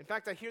 In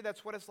fact, I hear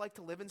that's what it's like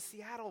to live in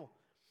Seattle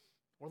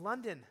or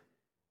London.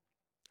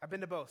 I've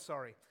been to both,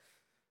 sorry.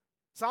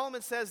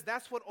 Solomon says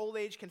that's what old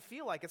age can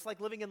feel like. It's like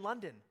living in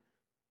London.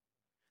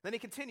 Then he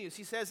continues.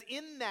 He says,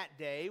 in that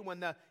day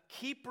when the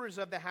keepers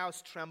of the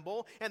house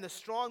tremble and the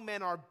strong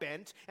men are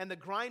bent and the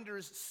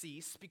grinders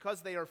cease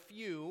because they are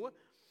few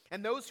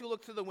and those who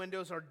look through the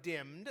windows are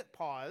dimmed,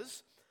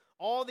 pause.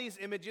 All these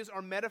images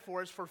are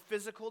metaphors for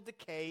physical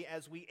decay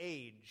as we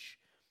age.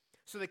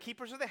 So the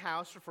keepers of the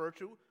house refer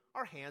to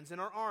our hands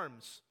and our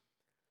arms.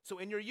 So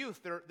in your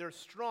youth, they're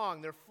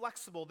strong, they're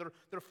flexible,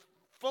 they're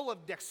full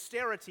of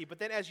dexterity. But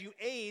then as you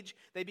age,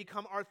 they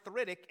become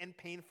arthritic and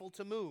painful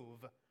to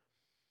move.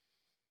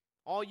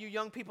 All you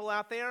young people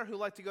out there who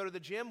like to go to the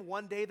gym,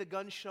 one day the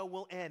gun show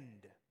will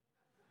end.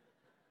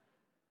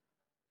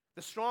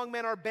 The strong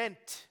men are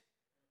bent,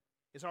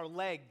 is our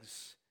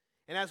legs.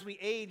 And as we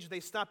age, they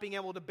stop being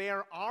able to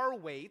bear our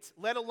weight,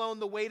 let alone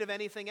the weight of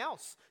anything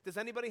else. Does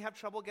anybody have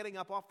trouble getting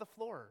up off the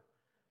floor?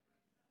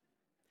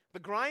 The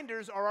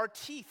grinders are our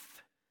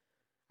teeth.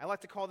 I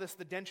like to call this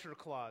the denture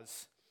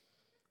clause.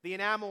 The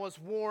enamel is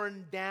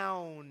worn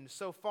down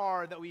so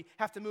far that we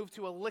have to move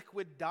to a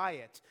liquid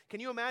diet. Can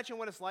you imagine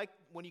what it's like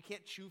when you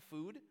can't chew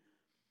food?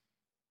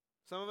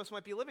 Some of us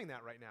might be living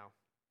that right now.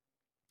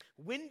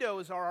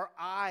 Windows are our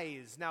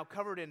eyes, now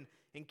covered in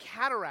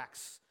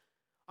cataracts,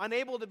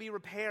 unable to be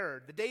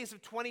repaired. The days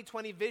of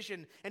 20/20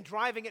 vision and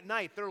driving at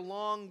night, they're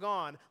long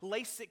gone.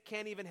 LASIK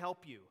can't even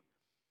help you.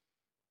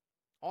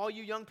 All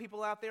you young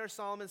people out there,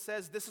 Solomon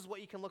says, this is what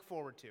you can look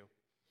forward to,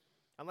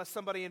 unless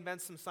somebody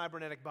invents some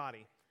cybernetic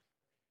body.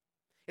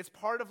 It's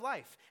part of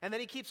life. And then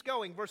he keeps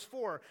going. Verse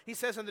 4, he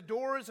says, and the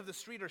doors of the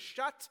street are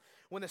shut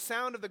when the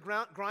sound of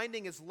the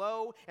grinding is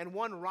low, and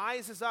one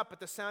rises up at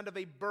the sound of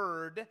a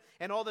bird,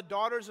 and all the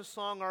daughters of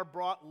song are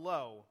brought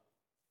low.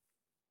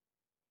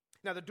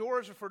 Now, the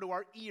doors refer to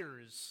our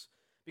ears,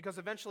 because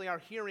eventually our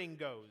hearing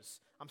goes.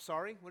 I'm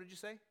sorry, what did you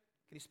say? Can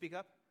you speak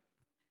up?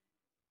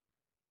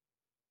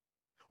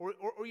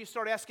 Or you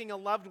start asking a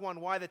loved one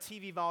why the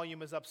TV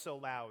volume is up so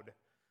loud.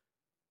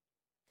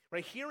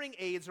 Right? Hearing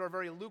aids are a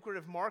very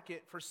lucrative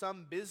market for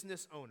some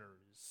business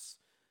owners.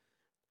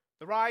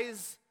 The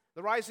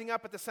rising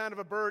up at the sound of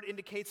a bird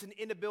indicates an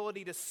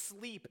inability to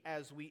sleep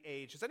as we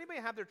age. Does anybody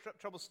have their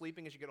trouble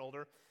sleeping as you get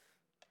older?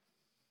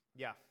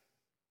 Yeah.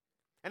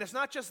 And it's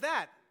not just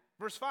that.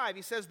 Verse 5,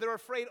 he says, they're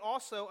afraid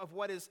also of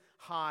what is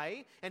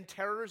high, and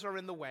terrors are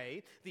in the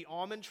way. The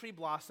almond tree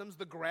blossoms,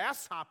 the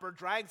grasshopper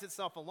drags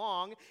itself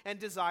along, and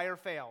desire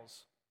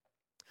fails.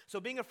 So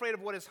being afraid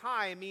of what is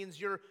high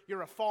means you're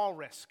a fall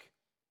risk.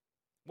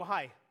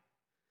 Why?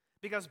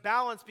 Because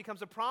balance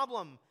becomes a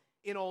problem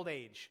in old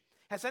age.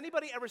 Has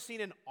anybody ever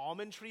seen an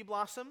almond tree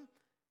blossom?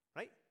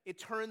 Right? It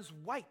turns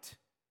white,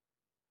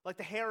 like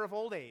the hair of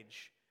old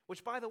age,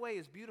 which, by the way,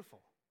 is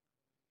beautiful.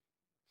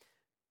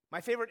 My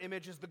favorite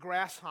image is the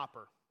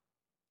grasshopper.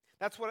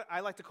 That's what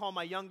I like to call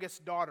my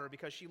youngest daughter,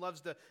 because she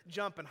loves to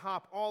jump and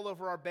hop all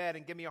over our bed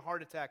and give me a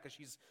heart attack because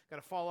she's going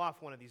to fall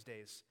off one of these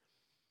days.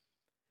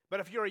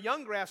 But if you're a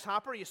young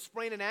grasshopper, you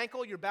sprain an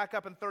ankle, you're back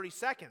up in 30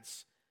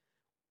 seconds.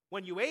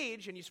 When you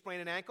age and you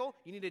sprain an ankle,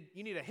 you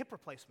need a hip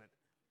replacement.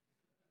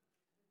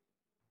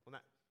 Well,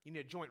 you need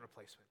a joint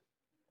replacement.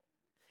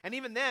 And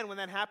even then, when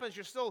that happens,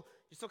 you're still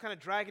kind of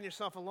dragging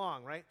yourself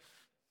along, right?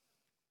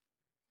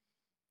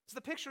 It's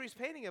the picture he's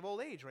painting of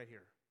old age right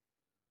here.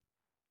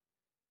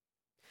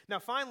 Now,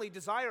 finally,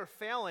 desire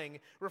failing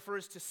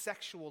refers to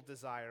sexual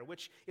desire,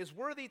 which is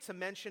worthy to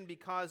mention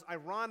because,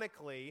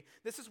 ironically,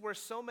 this is where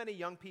so many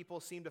young people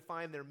seem to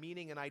find their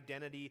meaning and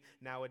identity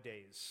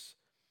nowadays.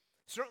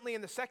 Certainly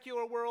in the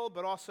secular world,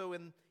 but also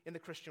in the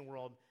Christian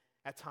world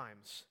at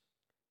times.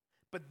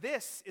 But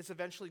this is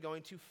eventually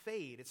going to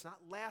fade. It's not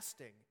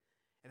lasting,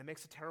 and it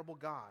makes a terrible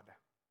God.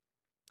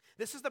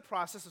 This is the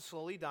process of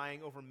slowly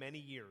dying over many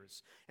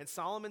years. And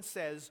Solomon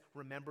says,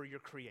 remember your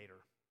Creator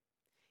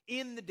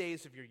in the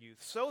days of your youth,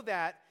 so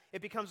that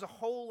it becomes a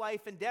whole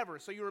life endeavor.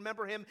 So you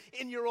remember him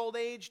in your old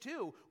age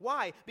too.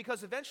 Why?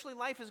 Because eventually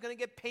life is going to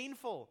get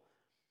painful.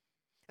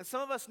 And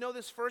some of us know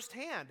this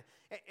firsthand.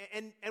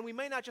 And we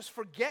may not just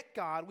forget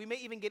God, we may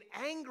even get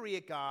angry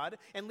at God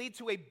and lead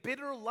to a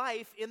bitter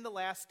life in the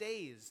last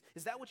days.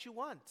 Is that what you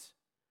want?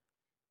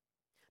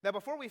 Now,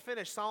 before we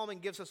finish, Solomon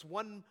gives us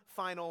one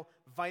final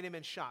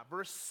vitamin shot.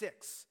 Verse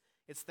 6,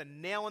 it's the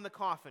nail in the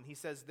coffin. He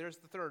says, there's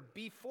the third.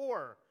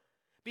 Before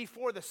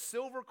the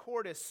silver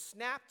cord is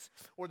snapped,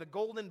 or the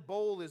golden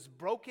bowl is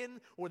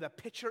broken, or the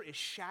pitcher is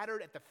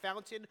shattered at the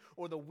fountain,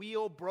 or the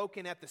wheel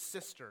broken at the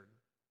cistern.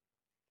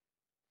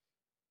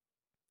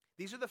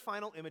 These are the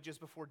final images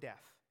before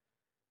death.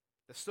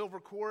 The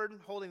silver cord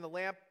holding the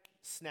lamp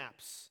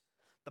snaps.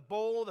 The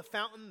bowl, the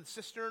fountain, the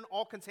cistern,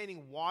 all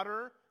containing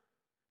water,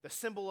 the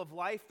symbol of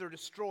life, they're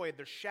destroyed,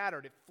 they're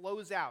shattered, it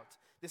flows out.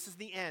 This is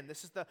the end.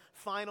 This is the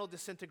final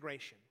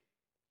disintegration.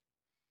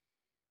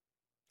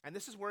 And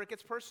this is where it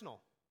gets personal.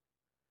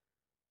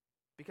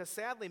 Because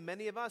sadly,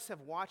 many of us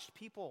have watched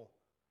people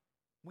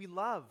we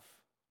love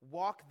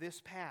walk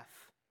this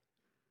path.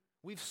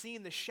 We've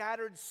seen the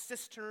shattered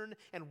cistern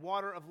and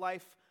water of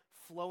life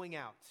flowing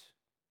out.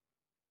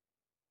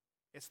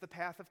 It's the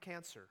path of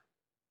cancer.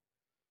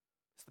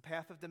 It's the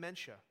path of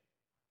dementia.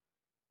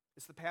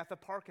 It's the path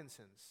of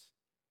Parkinson's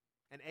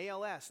and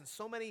ALS and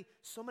so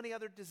many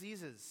other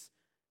diseases.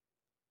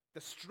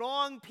 The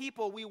strong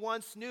people we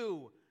once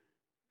knew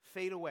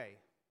fade away.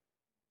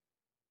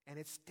 And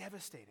it's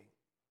devastating.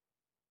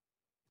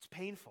 It's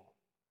painful.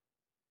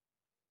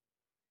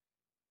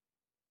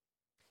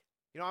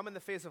 You know, I'm in the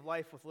phase of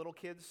life with little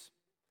kids.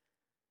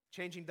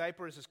 Changing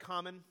diapers is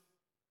common.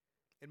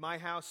 In my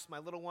house, my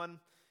little one,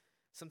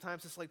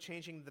 sometimes it's like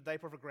changing the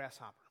diaper of a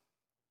grasshopper.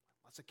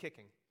 Lots of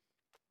kicking.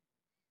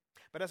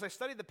 But as I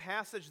studied the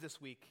passage this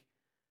week,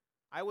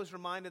 I was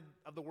reminded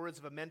of the words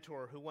of a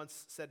mentor who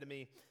once said to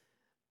me,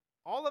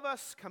 all of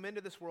us come into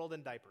this world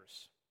in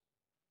diapers.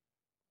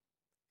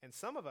 And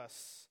some of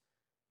us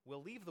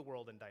will leave the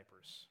world in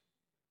diapers.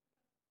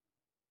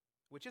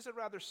 Which is a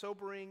rather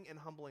sobering and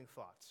humbling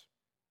thought.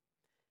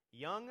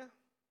 Young,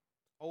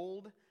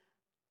 old,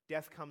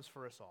 death comes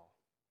for us all.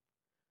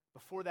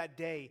 Before that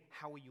day,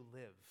 how will you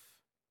live?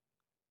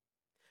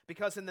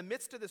 Because in the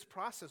midst of this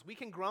process, we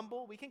can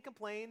grumble, we can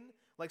complain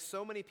like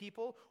so many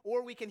people,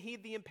 or we can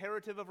heed the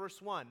imperative of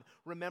verse 1,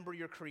 remember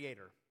your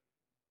Creator.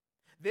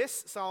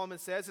 This, Solomon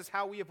says, is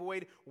how we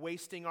avoid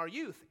wasting our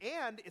youth,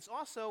 and it's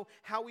also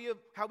how we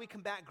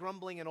combat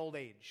grumbling in old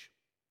age.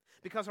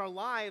 Because our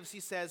lives,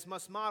 he says,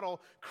 must model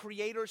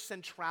Creator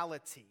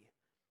centrality.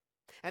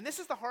 And this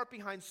is the heart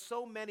behind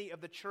so many of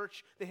the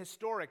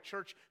historic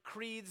church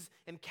creeds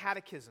and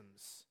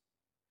catechisms.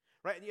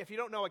 Right? If you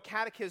don't know, a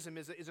catechism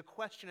is a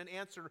question and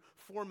answer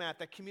format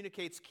that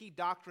communicates key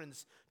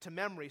doctrines to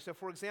memory. So,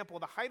 for example,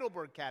 the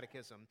Heidelberg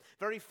Catechism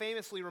very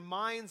famously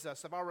reminds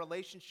us of our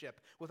relationship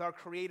with our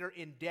Creator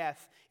in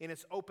death in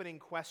its opening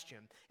question.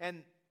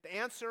 And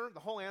the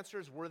whole answer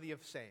is worthy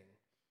of saying.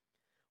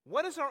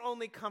 What is our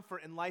only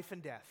comfort in life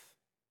and death?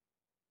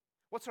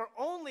 What's our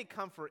only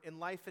comfort in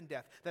life and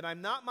death? That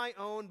I'm not my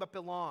own, but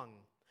belong,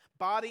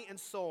 body and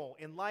soul,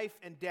 in life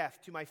and death,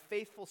 to my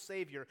faithful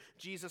Savior,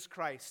 Jesus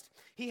Christ.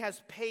 He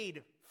has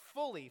paid,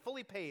 fully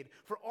paid,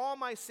 for all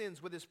my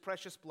sins with his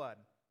precious blood,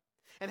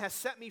 and has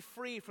set me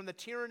free from the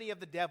tyranny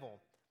of the devil.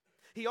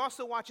 He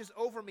also watches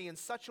over me in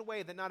such a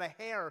way that not a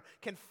hair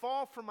can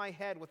fall from my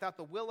head without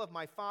the will of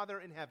my Father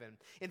in heaven.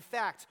 In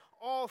fact,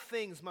 all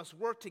things must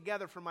work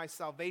together for my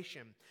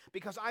salvation,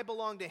 because I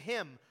belong to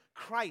him.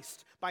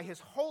 Christ, by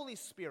his Holy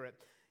Spirit,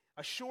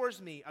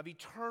 assures me of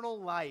eternal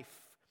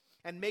life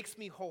and makes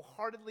me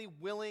wholeheartedly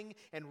willing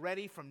and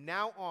ready from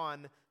now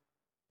on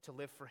to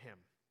live for him.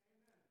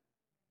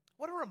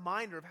 What a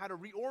reminder of how to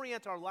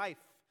reorient our life.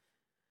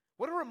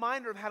 What a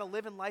reminder of how to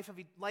live in light of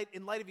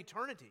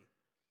eternity.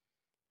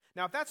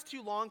 Now, if that's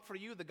too long for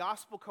you, the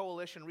Gospel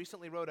Coalition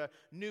recently wrote a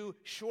new,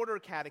 shorter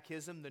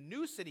catechism, the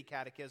New City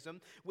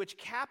Catechism, which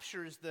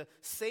captures the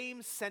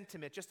same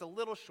sentiment, just a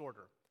little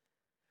shorter.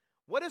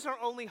 What is our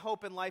only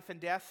hope in life and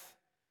death?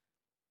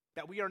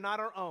 That we are not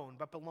our own,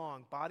 but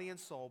belong, body and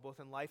soul, both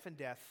in life and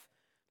death,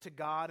 to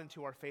God and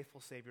to our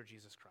faithful Savior,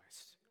 Jesus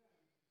Christ.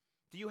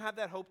 Do you have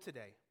that hope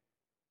today?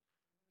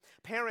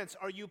 Parents,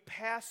 are you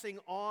passing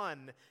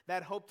on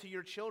that hope to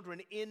your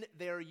children in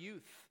their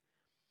youth?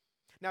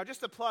 Now,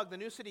 just a plug, the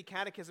New City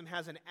Catechism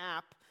has an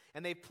app,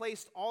 and they've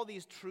placed all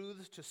these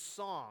truths to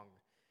song.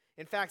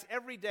 In fact,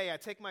 every day I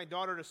take my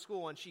daughter to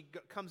school, and she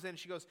comes in and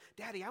she goes,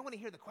 Daddy, I want to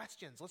hear the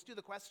questions. Let's do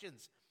the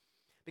questions.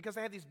 Because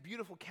I have these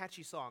beautiful,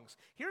 catchy songs.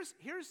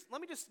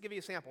 Let me just give you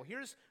a sample.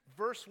 Here's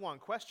verse 1,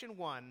 question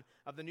 1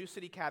 of the New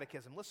City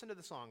Catechism. Listen to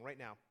the song right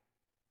now.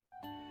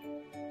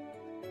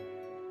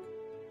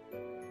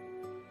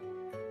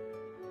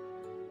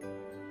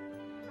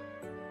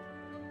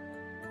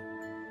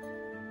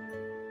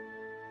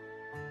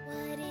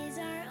 What is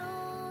our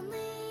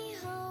only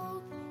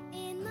hope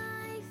in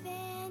life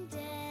and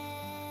death?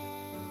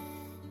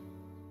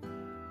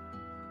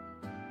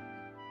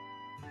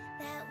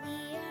 That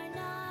we are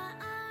not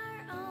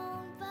our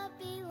own, but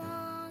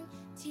belong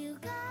to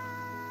God.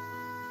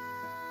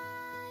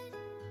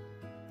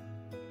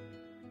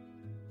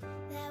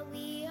 That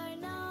we are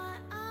not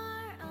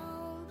our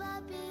own,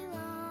 but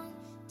belong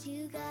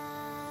to God.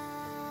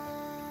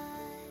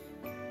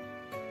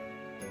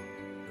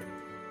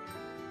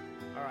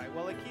 All right,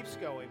 well, it keeps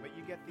going, but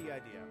you get the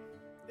idea.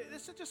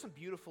 This is just some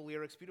beautiful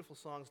lyrics, beautiful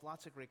songs,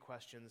 lots of great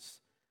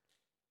questions.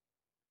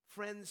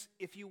 Friends,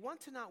 if you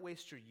want to not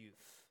waste your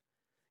youth,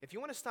 if you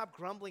want to stop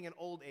grumbling in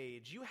old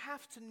age, you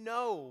have to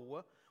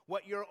know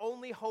what your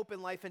only hope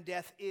in life and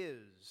death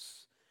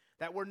is.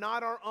 That we're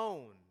not our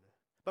own,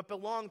 but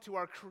belong to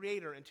our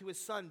Creator and to his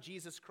Son,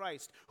 Jesus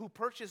Christ, who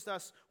purchased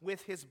us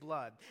with his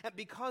blood. And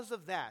because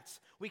of that,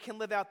 we can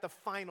live out the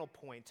final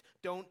point.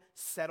 Don't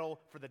settle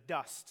for the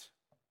dust.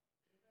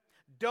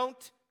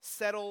 Don't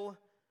settle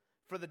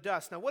for the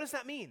dust. Now, what does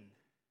that mean?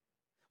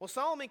 Well,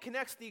 Solomon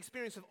connects the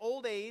experience of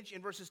old age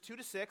in verses 2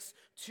 to 6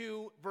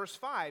 to verse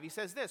 5. He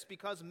says this,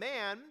 because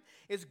man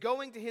is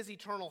going to his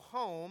eternal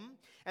home,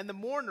 and the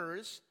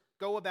mourners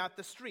go about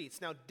the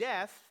streets. Now,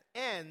 death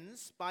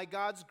ends by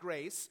God's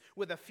grace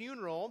with a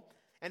funeral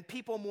and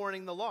people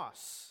mourning the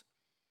loss.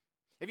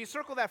 If you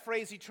circle that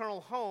phrase,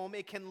 eternal home,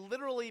 it can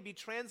literally be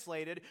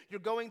translated, you're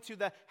going to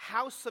the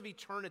house of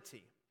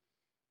eternity.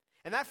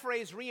 And that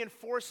phrase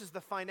reinforces the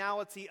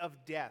finality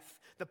of death,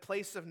 the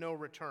place of no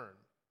return.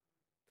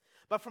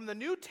 But from the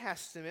New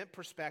Testament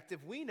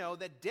perspective, we know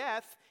that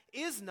death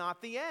is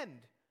not the end.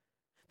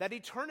 That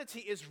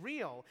eternity is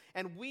real,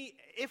 and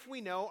if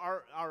we know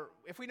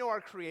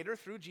our Creator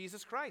through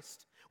Jesus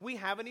Christ, we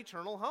have an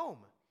eternal home.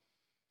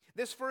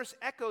 This verse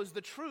echoes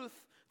the truth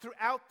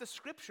throughout the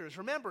Scriptures.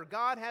 Remember,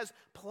 God has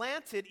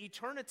planted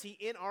eternity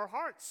in our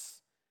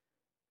hearts.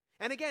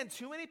 And again,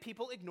 too many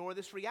people ignore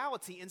this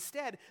reality.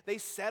 Instead, they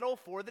settle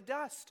for the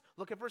dust.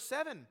 Look at verse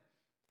 7.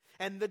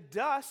 And the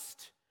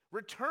dust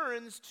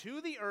returns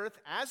to the earth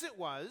as it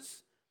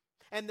was,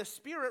 and the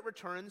spirit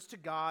returns to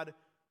God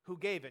who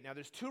gave it. Now,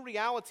 there's two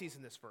realities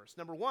in this verse.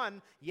 Number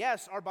one,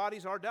 yes, our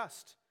bodies are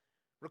dust.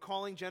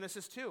 Recalling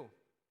Genesis 2.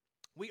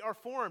 We are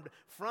formed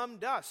from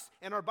dust,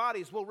 and our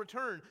bodies will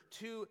return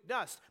to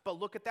dust. But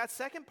look at that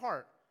second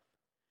part.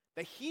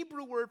 The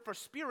Hebrew word for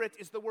spirit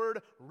is the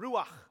word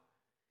ruach.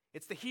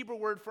 It's the Hebrew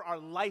word for our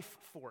life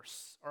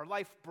force, or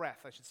life breath,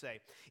 I should say.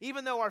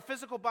 Even though our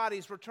physical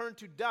bodies return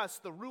to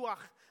dust, the ruach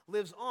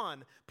lives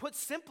on. Put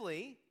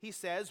simply, he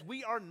says,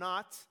 we are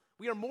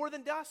more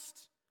than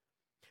dust.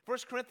 1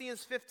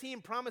 Corinthians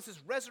 15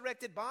 promises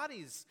resurrected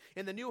bodies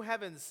in the new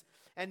heavens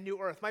and new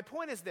earth. My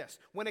point is this,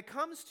 when it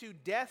comes to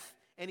death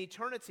and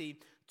eternity,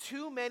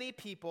 too many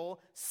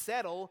people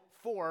settle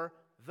for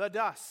the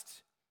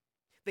dust.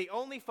 They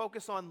only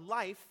focus on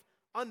life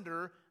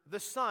under the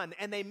sun,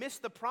 and they miss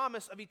the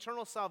promise of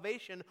eternal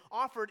salvation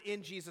offered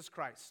in Jesus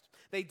Christ.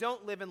 They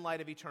don't live in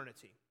light of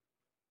eternity.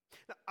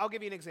 Now, I'll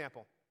give you an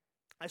example.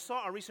 I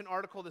saw a recent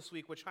article this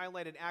week which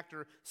highlighted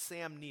actor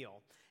Sam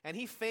Neill, and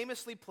he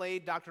famously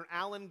played Dr.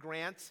 Alan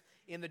Grant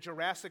in the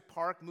Jurassic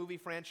Park movie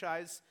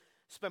franchise,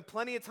 spent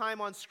plenty of time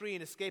on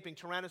screen escaping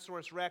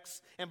Tyrannosaurus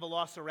Rex and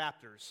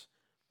velociraptors.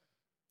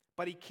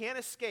 But he can't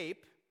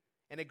escape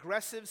an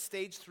aggressive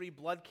stage 3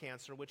 blood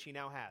cancer, which he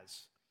now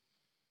has.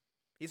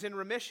 He's in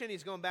remission,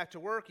 he's going back to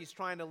work, he's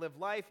trying to live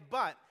life,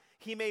 but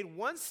he made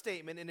one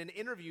statement in an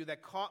interview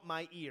that caught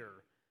my ear.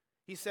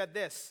 He said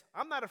this,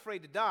 I'm not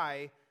afraid to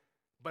die,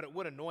 but it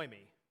would annoy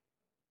me.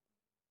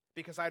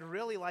 Because I'd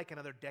really like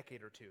another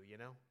decade or two, you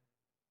know?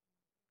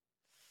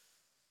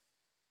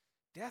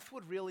 Death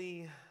would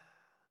really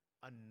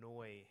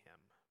annoy him.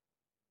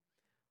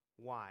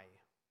 Why?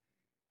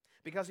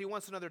 Because he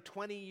wants another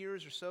 20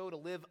 years or so to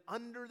live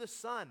under the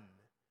sun.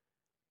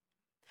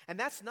 And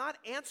that's not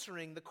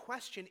answering the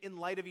question in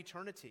light of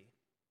eternity.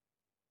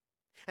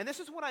 And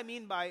this is what I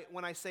mean by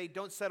when I say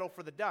don't settle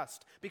for the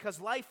dust, because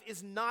life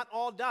is not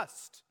all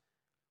dust.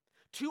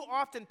 Too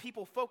often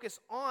people focus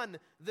on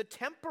the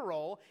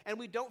temporal and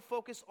we don't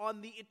focus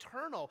on the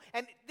eternal.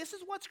 And this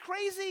is what's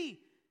crazy.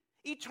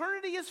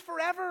 Eternity is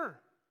forever.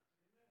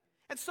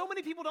 And so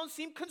many people don't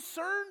seem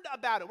concerned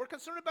about it. We're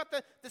concerned about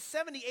the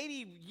 70,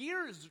 80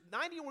 years,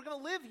 90 we're going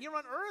to live here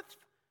on earth.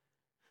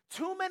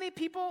 Too many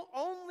people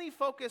only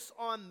focus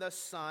on the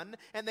sun,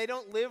 and they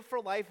don't live for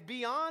life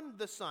beyond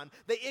the sun.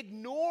 They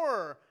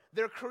ignore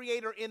their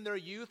Creator in their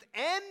youth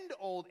and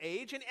old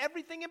age and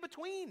everything in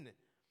between.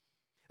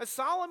 As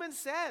Solomon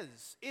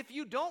says, if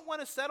you don't want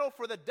to settle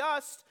for the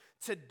dust,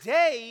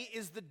 today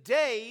is the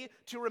day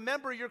to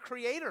remember your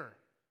Creator.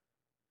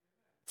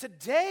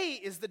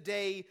 Today is the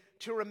day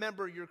to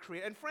remember your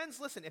Creator. And friends,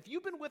 listen, if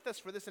you've been with us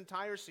for this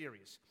entire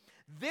series,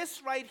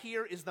 this right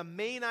here is the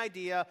main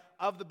idea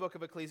of the book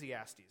of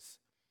Ecclesiastes.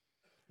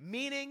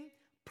 Meaning,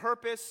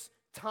 purpose,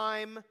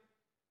 time,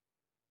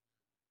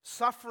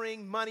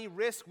 suffering, money,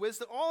 risk,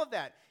 wisdom, all of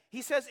that.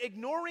 He says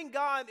ignoring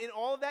God in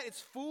all of that, it's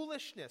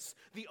foolishness.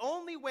 The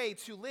only way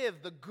to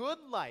live the good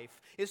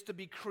life is to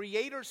be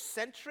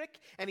Creator-centric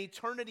and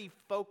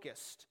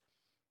eternity-focused.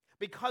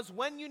 Because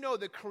when you know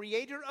the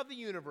Creator of the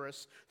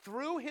universe,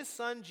 through His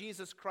Son,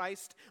 Jesus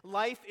Christ,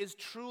 life is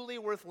truly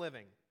worth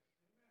living.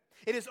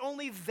 It is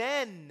only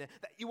then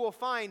that you will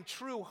find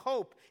true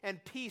hope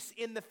and peace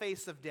in the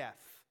face of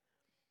death.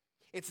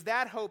 It's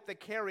that hope that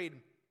carried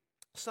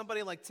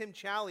somebody like Tim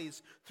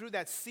Challies through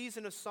that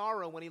season of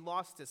sorrow when he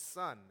lost his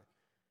son.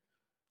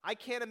 I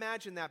can't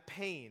imagine that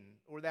pain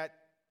or that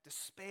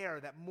despair,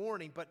 that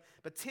mourning, but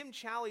Tim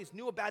Challies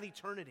knew about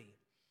eternity.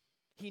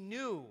 He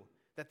knew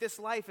that this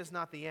life is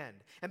not the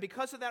end. And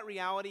because of that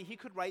reality, he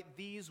could write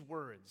these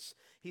words.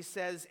 He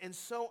says, "And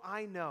so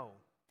I know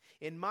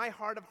in my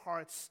heart of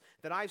hearts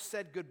that I've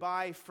said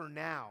goodbye for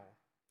now,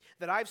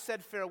 that I've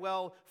said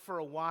farewell for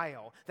a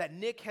while, that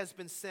Nick has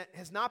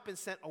not been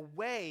sent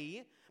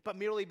away, but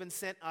merely been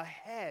sent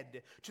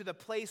ahead to the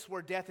place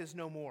where death is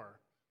no more,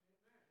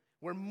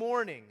 where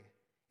mourning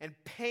and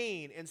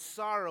pain and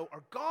sorrow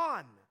are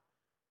gone,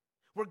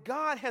 where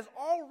God has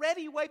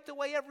already wiped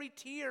away every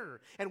tear,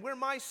 and where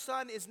my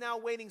son is now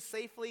waiting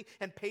safely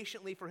and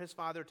patiently for his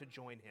Father to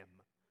join him.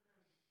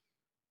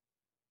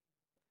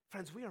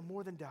 Friends, we are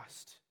more than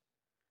dust.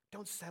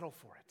 Don't settle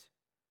for it.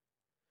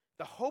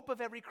 The hope of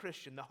every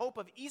Christian, the hope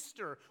of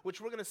Easter, which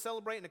we're going to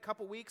celebrate in a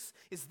couple weeks,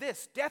 is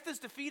this: death is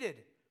defeated.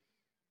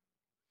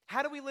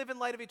 How do we live in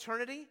light of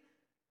eternity?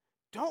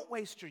 Don't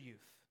waste your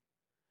youth.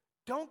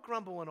 Don't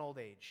grumble in old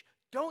age.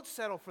 Don't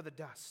settle for the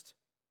dust.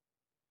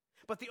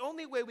 But the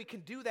only way we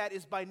can do that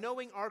is by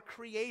knowing our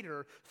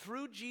Creator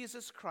through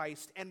Jesus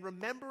Christ and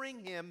remembering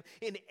Him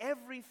in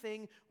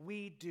everything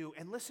we do.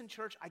 And listen,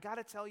 church, I got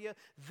to tell you,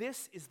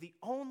 this is the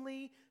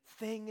only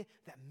thing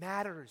that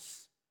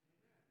matters.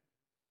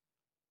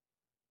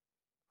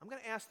 I'm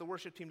going to ask the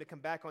worship team to come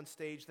back on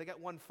stage. They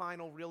got one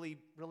final really,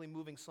 really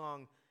moving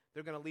song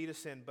they're going to lead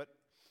us in. But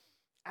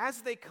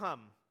as they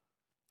come,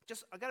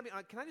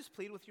 can I just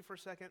plead with you for a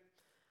second?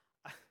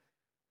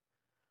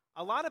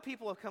 A lot of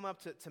people have come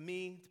up to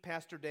me, to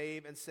Pastor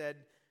Dave, and said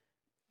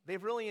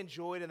they've really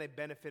enjoyed and they've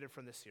benefited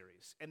from this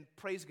series. And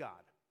praise God.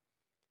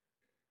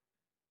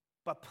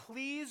 But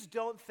please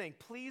don't think,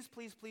 please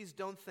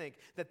don't think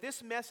that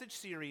this message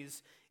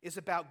series is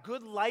about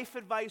good life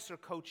advice or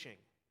coaching.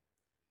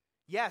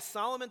 Yes,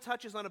 Solomon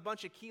touches on a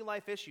bunch of key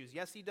life issues.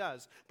 Yes, he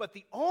does. But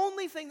the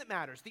only thing that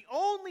matters, the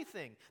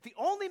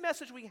only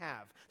message we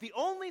have, the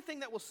only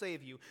thing that will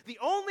save you, the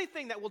only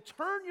thing that will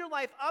turn your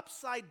life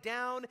upside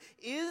down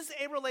is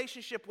a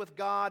relationship with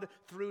God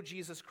through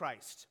Jesus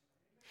Christ.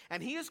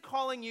 And He is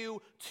calling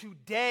you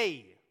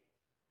today.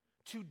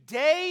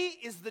 Today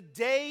is the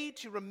day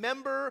to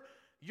remember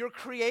your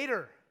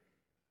Creator,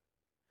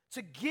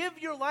 to give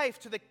your life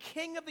to the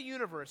King of the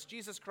universe,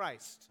 Jesus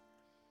Christ,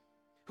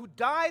 who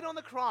died on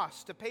the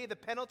cross to pay the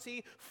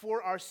penalty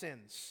for our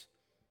sins,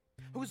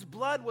 whose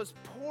blood was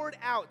poured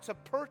out to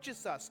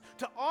purchase us,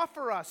 to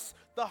offer us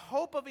the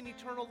hope of an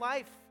eternal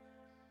life.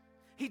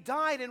 He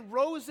died and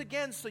rose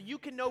again so you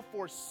can know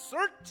for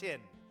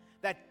certain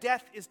that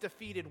death is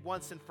defeated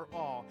once and for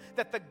all,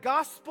 that the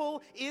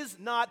gospel is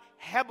not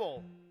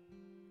Hebel,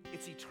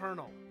 it's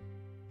eternal.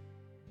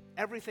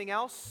 Everything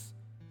else,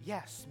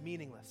 yes,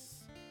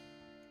 meaningless.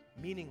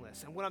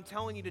 Meaningless. And what I'm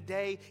telling you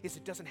today is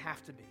it doesn't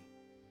have to be.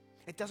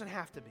 It doesn't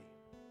have to be.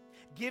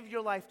 Give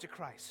your life to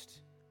Christ,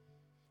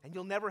 and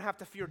you'll never have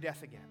to fear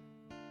death again.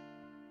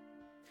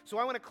 So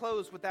I want to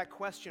close with that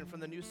question from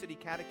the New City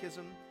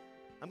Catechism.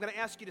 I'm going to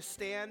ask you to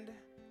stand,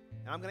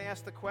 and I'm going to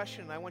ask the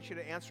question, and I want you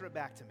to answer it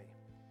back to me.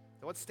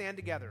 So let's stand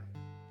together.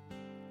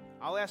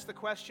 I'll ask the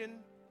question,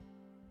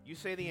 you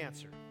say the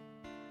answer.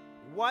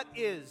 What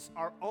is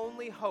our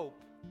only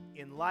hope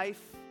in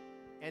life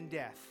and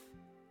death?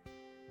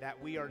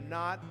 That we are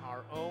not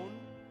our own,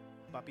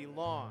 but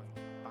belong,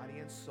 body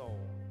and soul.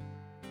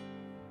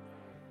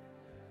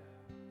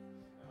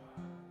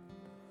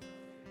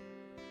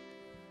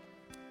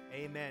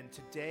 Amen.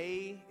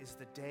 Today is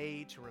the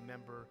day to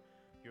remember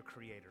your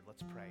Creator.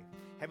 Let's pray.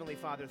 Heavenly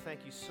Father,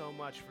 thank you so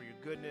much for your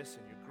goodness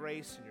and your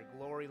grace and your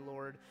glory,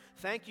 Lord.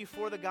 Thank you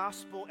for the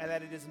gospel and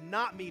that it is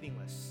not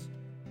meaningless,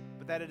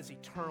 but that it is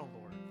eternal,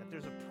 Lord. That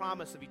there's a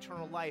promise of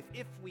eternal life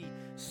if we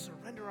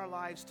surrender our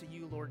lives to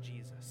you, Lord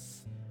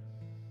Jesus.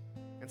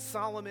 And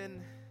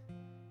Solomon,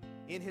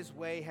 in his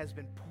way, has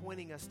been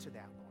pointing us to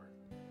that, Lord,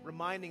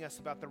 reminding us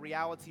about the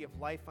reality of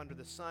life under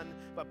the sun,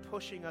 but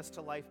pushing us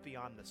to life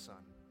beyond the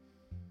sun.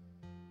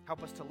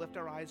 Help us to lift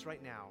our eyes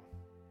right now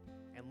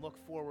and look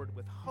forward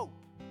with hope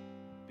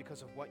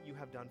because of what you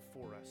have done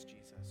for us,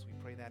 Jesus. We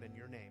pray that in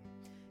your name.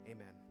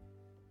 Amen.